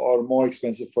 or more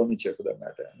expensive furniture for that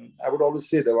matter. And I would always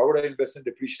say that, why would I invest in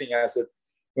depreciating asset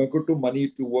when I could do money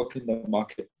to work in the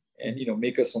market and,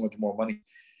 make us so much more money?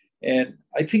 And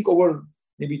I think over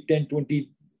maybe 10, 20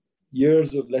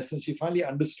 years of lessons, she finally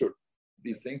understood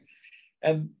these things.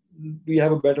 And we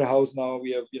have a better house now.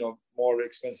 We have, more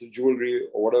expensive jewelry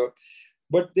or whatever,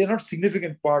 but they're not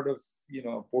significant part of,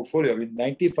 portfolio. I mean,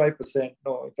 95%,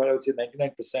 no, in fact, I would say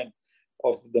 99%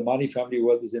 of the Damani family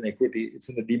wealth is in equity. It's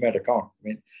in the demat account. I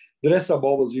mean, the rest are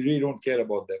baubles. We really don't care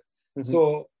about them.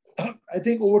 So I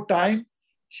think over time,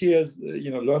 she has,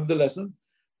 learned the lesson.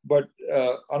 But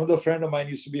another friend of mine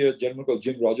used to be a gentleman called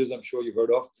Jim Rogers. I'm sure you've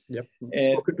heard of. Yep.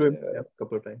 Spoken to him a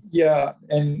couple of times. Yeah.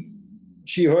 And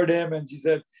she heard him and she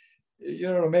said,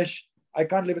 Ramesh, I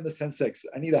can't live in the Sensex.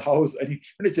 I need a house. I need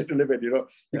furniture to live in.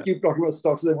 You keep talking about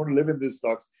stocks. I want to live in these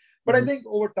stocks. But I think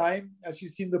over time, as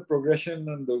she's seen the progression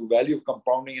and the value of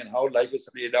compounding and how life is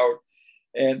played out,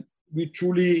 and we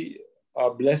truly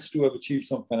are blessed to have achieved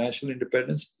some financial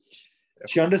independence.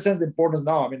 She understands the importance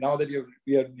now. I mean, now that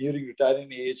we are nearing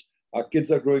retiring age, our kids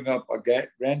are growing up, our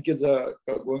grandkids are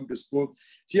going to school.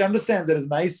 She understands that it's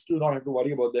nice to not have to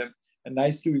worry about them and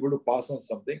nice to be able to pass on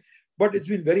something. But it's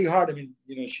been very hard. I mean,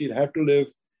 she had to live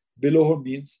below her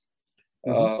means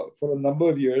for a number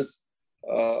of years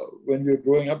when we were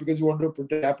growing up because we wanted to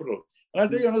protect capital. And I'll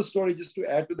tell you another story just to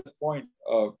add to that point.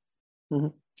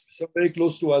 Someone very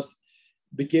close to us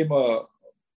became a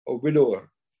widower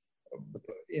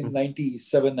in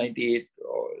 97, 98,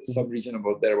 or some region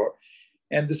about there.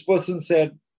 And this person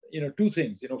said, two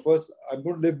things. First, I'm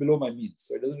going to live below my means.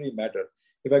 So it doesn't really matter.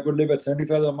 If I could live at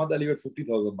 75,000 a month, I live at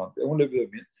 50,000 a month. I won't live below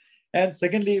my means. And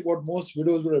secondly, what most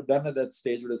widows would have done at that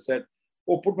stage would have said,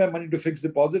 put my money to fixed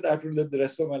deposit. I have to live the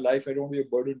rest of my life. I don't want to be a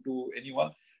burden to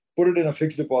anyone. Put it in a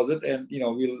fixed deposit and,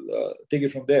 we'll take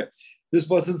it from there. This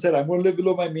person said, I'm going to live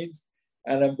below my means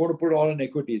and I'm going to put it all in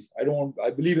equities. I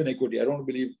believe in equity. I don't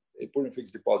believe in putting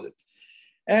fixed deposit.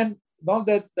 And not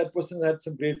that that person had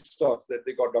some great stocks that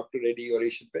they got Dr. Reddy or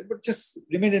Asian Paints, but just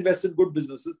remain invested in good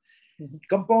businesses,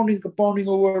 compounding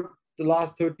over the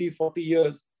last 30, 40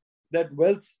 years, that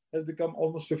wealth has become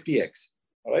almost 50x,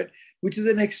 all right? Which is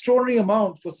an extraordinary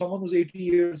amount for someone who's 80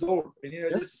 years old.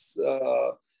 And,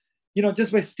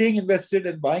 just by staying invested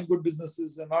and buying good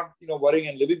businesses and not, worrying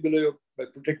and living below by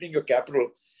protecting your capital,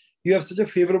 you have such a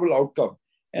favorable outcome.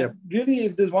 And really,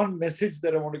 if there's one message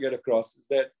that I want to get across is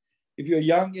that if you're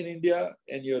young in India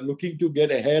and you're looking to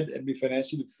get ahead and be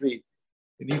financially free,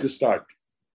 you need to start.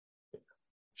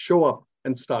 Show up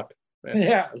and start. Right?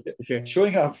 Yeah,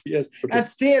 showing up, yes. Okay. And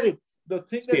stay at it. The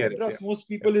thing that interests most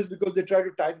people is because they try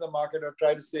to time the market or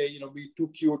try to say, be too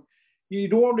cute. You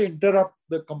don't want to interrupt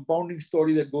the compounding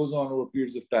story that goes on over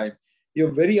periods of time.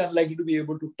 You're very unlikely to be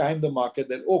able to time the market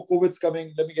that, COVID's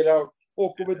coming, let me get out.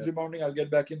 COVID's rebounding, I'll get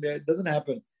back in there. It doesn't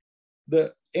happen.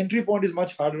 The entry point is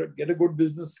much harder. Get a good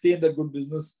business, stay in that good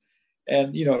business,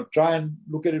 and try and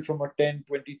look at it from a 10,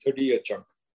 20, 30-year chunk.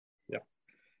 Yeah.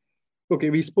 Okay,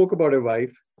 we spoke about a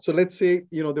wife. So let's say,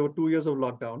 there were 2 years of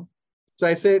lockdown. So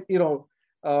I said, your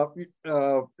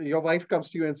wife comes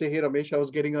to you and say, hey, Ramesh, I was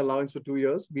getting an allowance for 2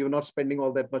 years. We were not spending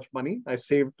all that much money. I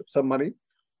saved some money.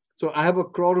 So I have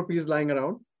 1 crore rupees lying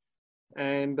around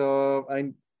and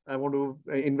I want to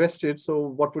invest it. So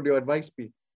what would your advice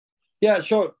be? Yeah,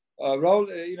 sure. Rahul,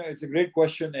 it's a great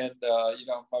question. And,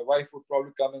 my wife would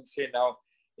probably come and say, now,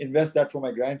 invest that for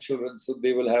my grandchildren so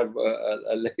they will have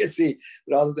a legacy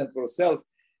rather than for herself.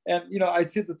 And, I'd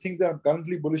say the things that I'm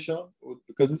currently bullish on,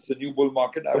 because this is a new bull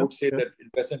market, I would say that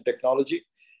invest in technology,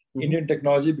 Indian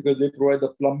technology, because they provide the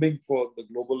plumbing for the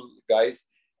global guys.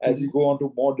 As you go on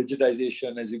to more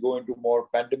digitization, as you go into more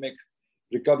pandemic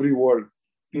recovery world,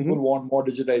 people want more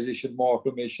digitization, more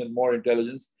automation, more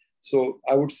intelligence. So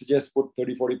I would suggest put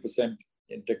 30, 40%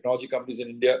 in technology companies in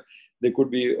India. There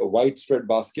could be a widespread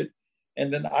basket.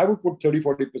 And then I would put 30,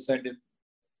 40% in,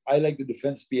 I like the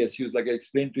defense PSUs. Like I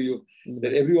explained to you,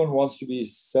 that everyone wants to be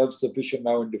self-sufficient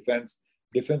now in defense.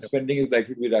 Defense spending is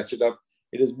likely to be ratcheted up.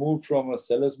 It has moved from a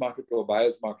seller's market to a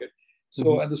buyer's market.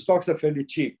 So, and the stocks are fairly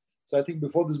cheap. So I think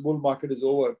before this bull market is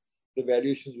over, the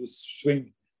valuations will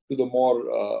swing to the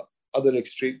more other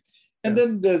extreme. And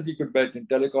then you could bet in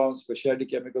telecom, specialty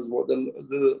chemicals,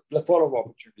 the plethora of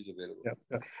opportunities available.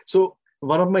 So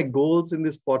one of my goals in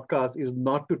this podcast is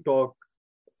not to talk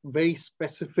very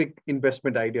specific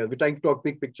investment ideas. We're trying to talk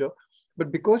big picture.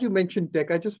 But because you mentioned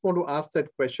tech, I just want to ask that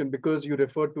question because you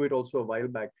referred to it also a while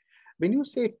back. When you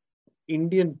say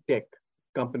Indian tech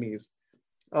companies,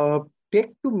 tech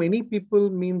to many people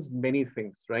means many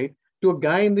things, right? To a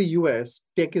guy in the US,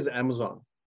 tech is Amazon.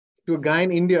 To a guy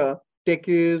in India, tech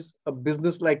is a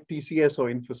business like TCS or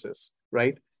Infosys,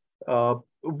 right?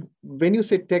 When you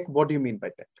say tech, what do you mean by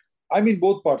tech? I mean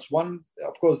both parts. One,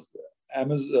 of course,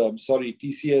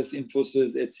 TCS,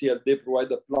 Infosys, HCL, they provide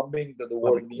the plumbing that the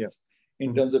world needs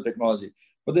in terms of technology.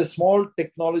 But there's small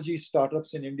technology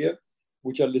startups in India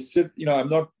which are listed.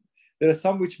 There are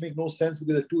some which make no sense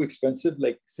because they're too expensive,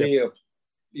 like say, a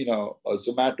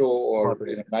Zomato or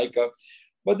Nykaa.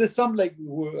 But there's some like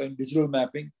who are in digital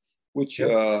mapping, which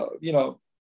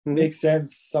makes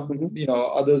sense. Some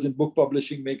others in book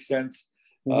publishing make sense.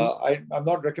 I'm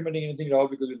not recommending anything now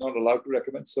because we're not allowed to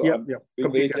recommend. So I'm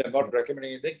not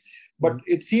recommending anything. But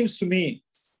it seems to me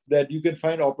that you can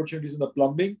find opportunities in the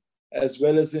plumbing as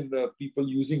well as in the people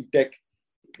using tech,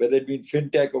 whether it be in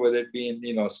fintech or whether it be in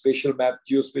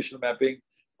geospatial mapping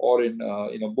or in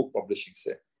book publishing,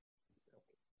 say.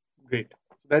 Great,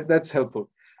 that's helpful.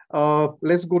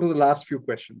 Let's go to the last few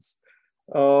questions.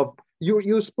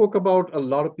 You spoke about a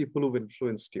lot of people who've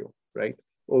influenced you, right?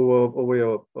 Over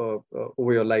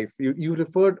your life. You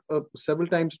referred several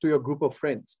times to your group of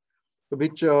friends,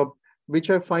 which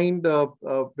I find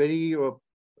very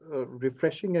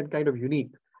refreshing and kind of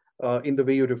unique in the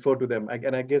way you refer to them.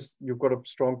 And I guess you've got a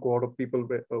strong cohort of people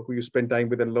who you spend time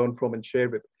with and learn from and share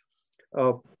with.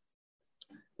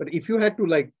 But if you had to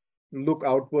look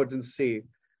outwards and say,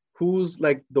 who's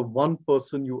like the one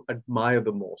person you admire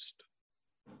the most?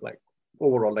 Like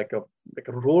overall, like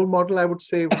a role model, I would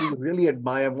say, who you really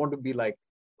admire, want to be like,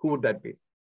 who would that be?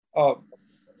 Uh,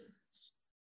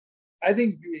 I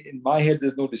think in my head,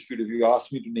 there's no dispute. If you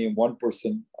ask me to name one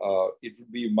person, it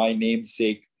would be my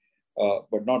namesake,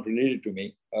 but not related to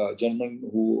me. A gentleman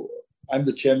who I'm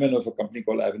the chairman of a company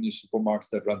called Avenue Supermarts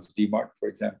that runs DMart, for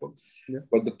example. Yeah.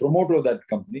 But the promoter of that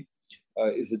company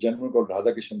is a gentleman called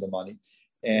Ramesh Damani.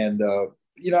 And,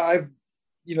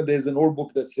 there's an old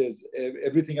book that says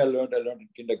everything I learned in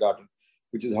kindergarten,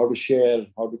 which is how to share,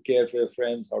 how to care for your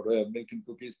friends, how to have milk and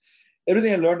cookies.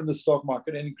 Everything I learned in the stock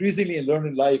market and increasingly I learned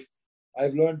in life,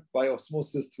 I've learned by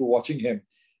osmosis through watching him,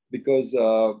 because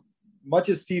much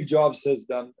as Steve Jobs has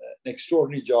done an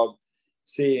extraordinary job,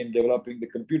 say, in developing the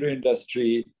computer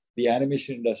industry, the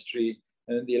animation industry,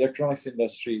 and the electronics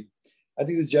industry, I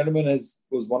think this gentleman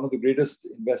was one of the greatest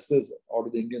investors out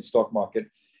of the Indian stock market.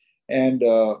 And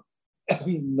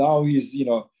now he's,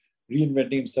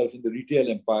 reinventing himself in the retail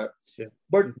empire. Yeah.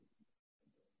 But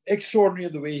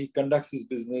extraordinary the way he conducts his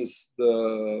business,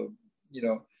 the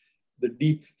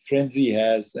deep friends he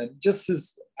has, and just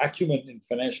his acumen in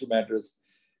financial matters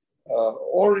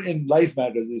or in life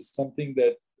matters is something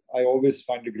that I always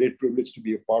find a great privilege to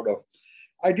be a part of.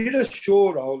 I did a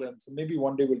show, Rahul, and so maybe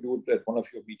one day we'll do it at one of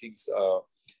your meetings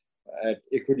at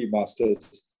Equity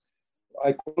Masters.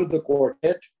 I call it the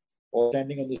quartet, or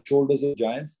standing on the shoulders of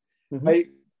giants.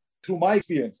 Mm-hmm. Through my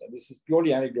experience, and this is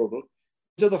purely anecdotal,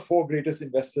 which are the four greatest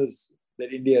investors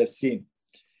that India has seen.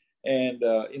 And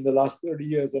in the last 30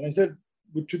 years, and I said,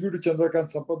 with tribute to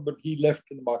Chandrakant Sampath, but he left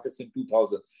in the markets in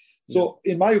 2000. So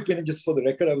in my opinion, just for the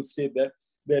record, I would state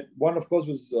that one, of course,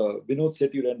 was Vinod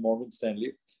Sethi, who ran Morgan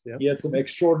Stanley. Yeah. He had some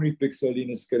extraordinary picks early in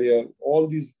his career. All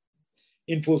these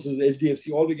Infosys,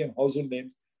 HDFC, all became household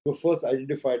names. Were first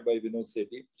identified by Vinod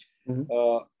Sethi.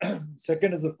 Mm-hmm.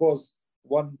 Second is, of course,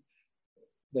 one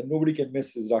that nobody can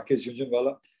miss is Rakesh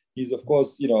Jhunjhunwala. He's, of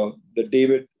course, the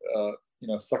David,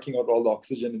 sucking out all the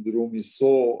oxygen in the room. He's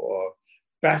so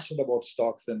passionate about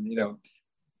stocks, and,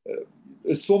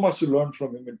 there's so much to learn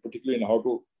from him, in particular in how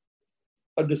to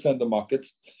understand the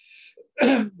markets.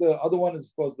 The other one is,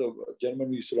 of course, the gentleman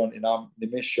we used to run,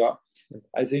 Nimesh Shah.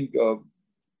 I think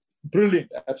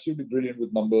brilliant, absolutely brilliant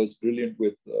with numbers, brilliant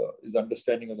with his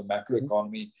understanding of the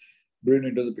macroeconomy,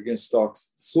 brilliant as it begins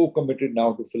stocks, so committed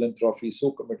now to philanthropy,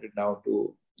 so committed now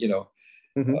to,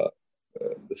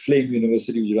 the Flame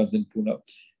University, which runs in Pune.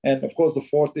 And of course, the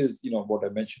fourth is, what I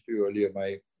mentioned to you earlier,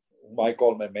 I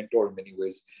call my mentor in many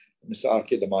ways, Mr.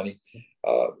 R.K. Damani.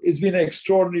 It's been an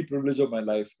extraordinary privilege of my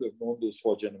life to have known those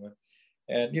four gentlemen.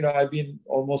 And, I've been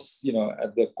almost,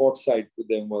 at the court side with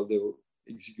them while they were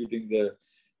executing their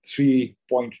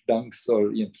 3-point dunks,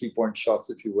 or 3-point shots,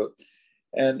 if you will.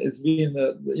 And it's been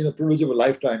the privilege of a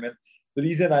lifetime. And the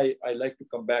reason I like to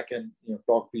come back and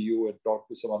talk to you and talk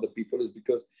to some other people is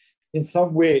because in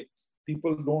some way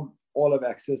people don't all have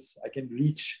access. I can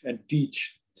reach and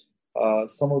teach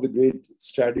some of the great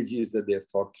strategies that they have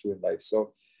thought through in life.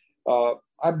 So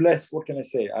I'm blessed. What can I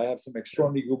say? I have some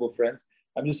extraordinary group of friends.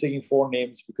 I'm just taking 4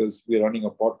 names because we're running a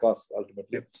podcast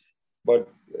ultimately. But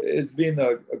it's been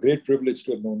a great privilege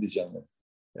to have known these gentlemen.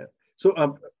 Yeah. So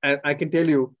I can tell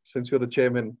you, since you're the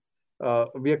chairman,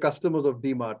 we are customers of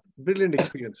DMart. Brilliant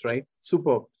experience, right?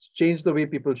 Superb. Changed the way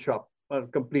people shop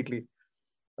completely.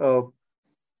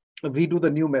 We do the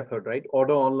new method, right?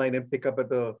 Order online and pick up at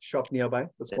the shop nearby,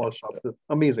 the small shops.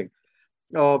 Amazing.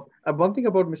 One thing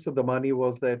about Mr. Damani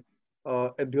was that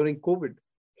during COVID,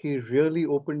 he really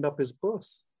opened up his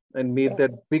purse and made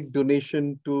that big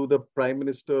donation to the Prime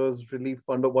Minister's relief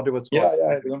fund, or whatever it's called. Yeah,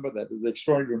 I remember that. It was an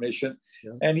extraordinary donation.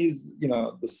 Yeah. And he's,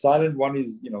 the silent one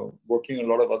is, working on a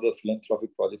lot of other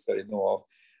philanthropic projects that I know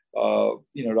of.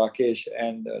 Rakesh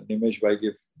and Nimesh Bhai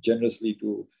give generously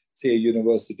to, say, a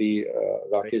university,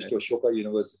 Rakesh to Ashoka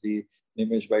University,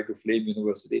 Nimesh Bhai to Flame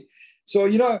University. So,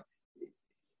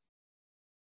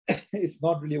 it's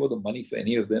not really about the money for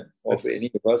any of them or for any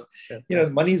of us.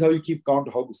 Money is how you keep count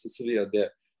of how good society are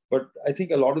there. But I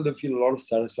think a lot of them feel a lot of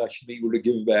satisfaction being able to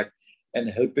give back and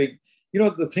helping.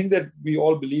 The thing that we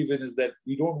all believe in is that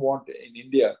we don't want in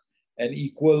India an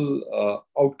equal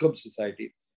outcome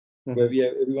society where we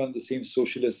have everyone the same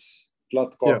socialist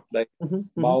cloth caught like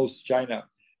Mao's China.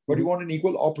 But you want an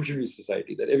equal opportunity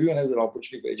society, that everyone has an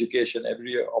opportunity for education,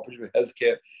 every opportunity for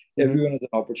healthcare, everyone has an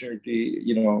opportunity,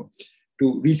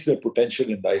 to reach their potential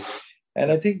in life.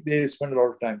 And I think they spend a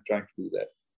lot of time trying to do that.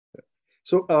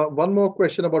 So one more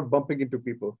question about bumping into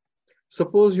people.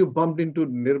 Suppose you bumped into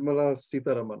Nirmala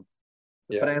Sitharaman,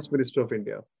 the Finance Minister of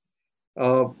India.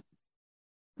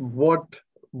 What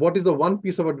what is the one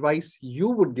piece of advice you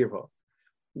would give her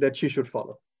that she should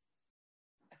follow?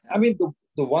 I mean,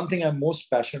 the one thing I'm most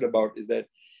passionate about is that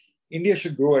India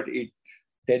should grow at 10%.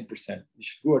 You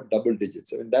should grow at double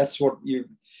digits. I mean, that's what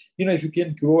if you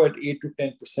can grow at 8 to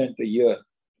 10% a year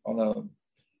on a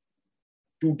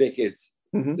 2 decades,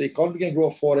 the economy can grow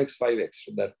 4x, 5x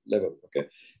from that level. Okay.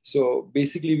 So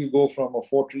basically, we go from a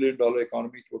 $4 trillion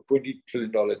economy to a $20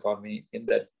 trillion economy in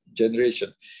that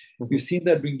generation. We've seen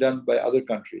that being done by other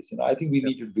countries. And I think we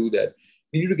need to do that.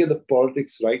 We need to get the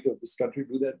politics right of this country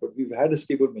to do that. But we've had a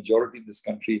stable majority in this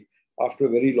country after a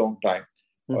very long time.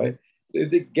 Right. So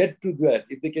if they get to that,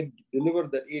 if they can deliver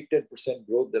that 8-10%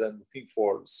 growth that I'm looking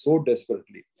for so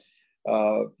desperately,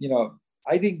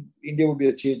 I think India will be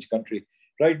a changed country.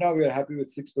 Right now, we are happy with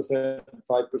 6%,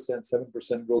 5%,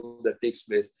 7% growth that takes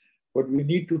place. But we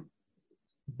need to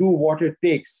do what it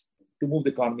takes to move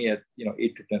the economy at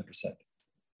 8 to 10%.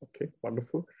 Okay,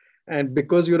 wonderful. And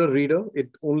because you're a reader,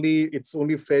 it's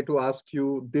only fair to ask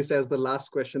you this as the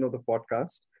last question of the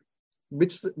podcast.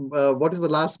 What is the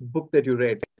last book that you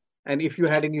read? And if you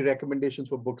had any recommendations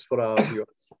for books for our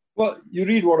viewers. Well, you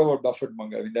read What About Buffett,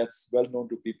 Manga. I mean, that's well known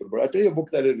to people. But I'll tell you a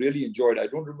book that I really enjoyed. I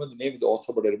don't remember the name of the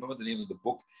author, but I remember the name of the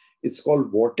book. It's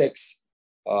called Vortex,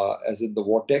 as in the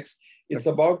vortex. It's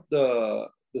about the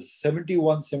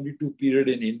 71, 72 period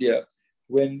in India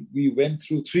when we went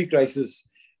through 3 crises.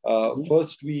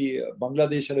 First,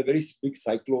 Bangladesh had a very big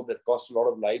cyclone that cost a lot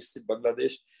of lives in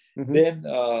Bangladesh. Then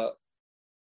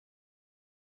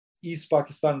East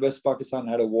Pakistan, West Pakistan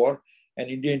had a war, and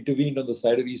India intervened on the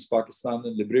side of East Pakistan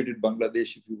and liberated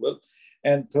Bangladesh, if you will.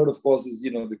 And third, of course, is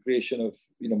the creation of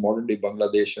modern day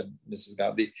Bangladesh and Mrs.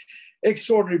 Gandhi.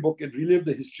 Extraordinary book. It relived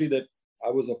the history that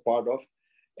I was a part of,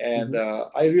 and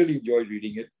I really enjoyed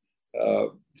reading it.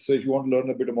 So if you want to learn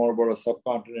a bit more about our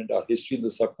subcontinent, our history in the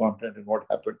subcontinent and what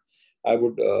happened, I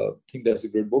would think that's a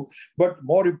good book. But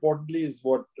more importantly is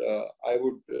what I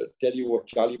would tell you what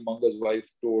Charlie Munger's wife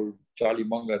told Charlie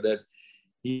Munger, that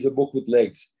he's a book with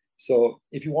legs. So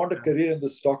if you want a career in the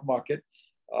stock market,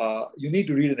 you need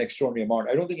to read an extraordinary amount.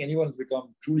 I don't think anyone has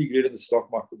become truly great in the stock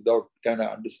market without kind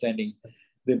of understanding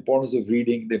the importance of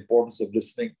reading, the importance of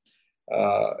listening.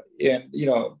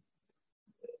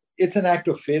 It's an act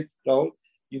of faith, Rahul.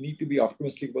 You need to be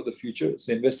optimistic about the future.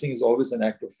 So investing is always an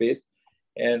act of faith.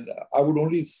 And I would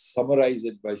only summarize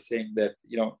it by saying that,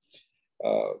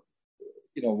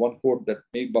 one quote that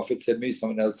maybe Buffett said, maybe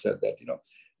someone else said that,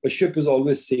 a ship is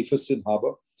always safest in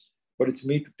harbor, but it's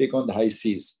made to take on the high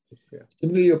seas. Yeah.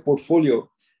 Similarly, your portfolio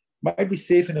might be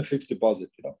safe in a fixed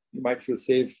deposit. You might feel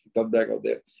safe, come back out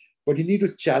there, but you need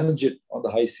to challenge it on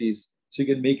the high seas so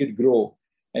you can make it grow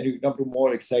and you come to a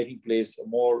more exciting place, a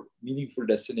more meaningful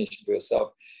destination for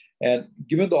yourself. And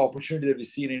given the opportunity that we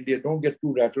see in India, don't get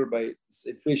too rattled by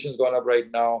inflation's gone up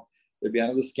right now. There'll be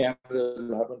another scam that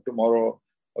will happen tomorrow,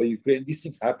 or Ukraine. These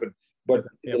things happen. But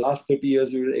in the last 30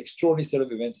 years, we had an extraordinary set of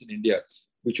events in India,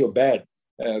 which were bad.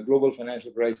 Global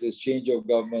financial crisis, change of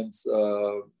governments,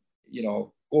 COVID,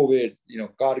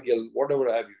 Kargil, whatever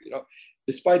have you.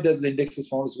 Despite that, the index has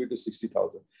found its way to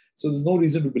 60,000. So there's no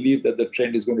reason to believe that the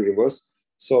trend is going to reverse.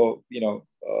 So,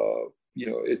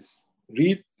 it's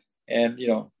read and,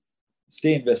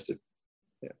 stay invested.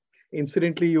 Yeah.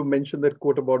 Incidentally, you mentioned that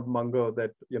quote about Munger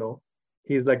that,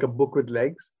 he's like a book with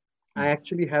legs. I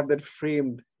actually have that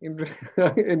framed in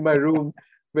my room,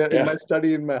 in my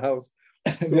study in my house.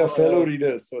 So, we are fellow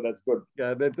readers, so that's good.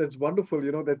 Yeah, that's wonderful.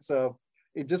 That's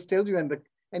it just tells you the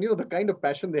kind of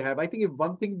passion they have. I think if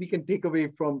one thing we can take away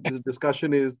from this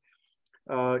discussion is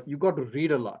you got to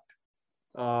read a lot.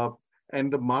 And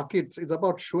the markets, it's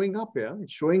about showing up. Yeah,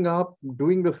 it's showing up,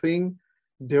 doing the thing,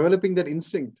 developing that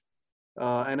instinct,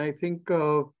 and I think,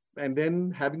 and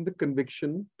then having the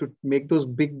conviction to make those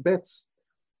big bets.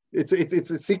 It's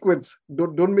a sequence.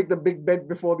 Don't make the big bet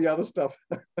before the other stuff.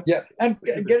 Yeah, and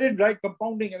get it right.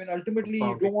 Compounding. I mean, ultimately,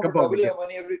 you don't want to double your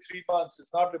money every 3 months.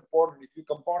 It's not important. If you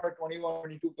compound at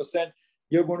 21, 22%,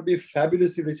 you're going to be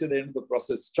fabulously rich at the end of the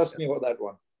process. Trust me about that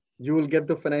one. You will get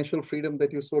the financial freedom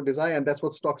that you so desire, and that's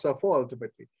what stocks are for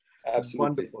ultimately. Absolutely.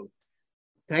 Wonderful.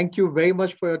 Thank you very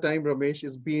much for your time, Ramesh.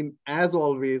 It's been, as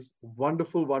always,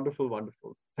 wonderful, wonderful,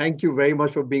 wonderful. Thank you very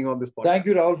much for being on this podcast. Thank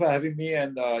you, Rahul, for having me.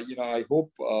 And, I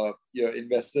hope your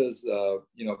investors,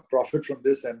 profit from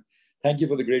this. And thank you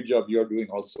for the great job you're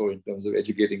doing also in terms of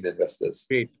educating the investors.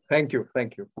 Great. Thank you.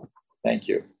 Thank you. Thank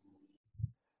you.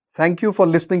 Thank you for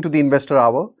listening to the Investor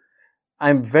Hour.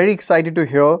 I'm very excited to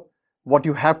hear what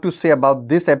you have to say about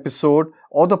this episode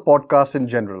or the podcast in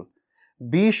general.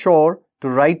 Be sure to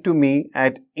write to me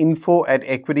at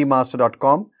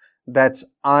info@equitymaster.com. That's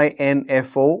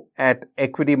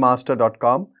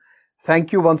info@equitymaster.com.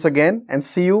 Thank you once again and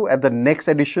see you at the next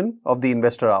edition of the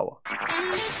Investor Hour.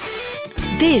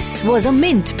 This was a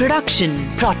Mint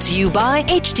production brought to you by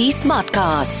HT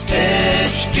Smartcast.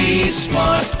 HT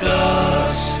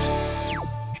Smartcast.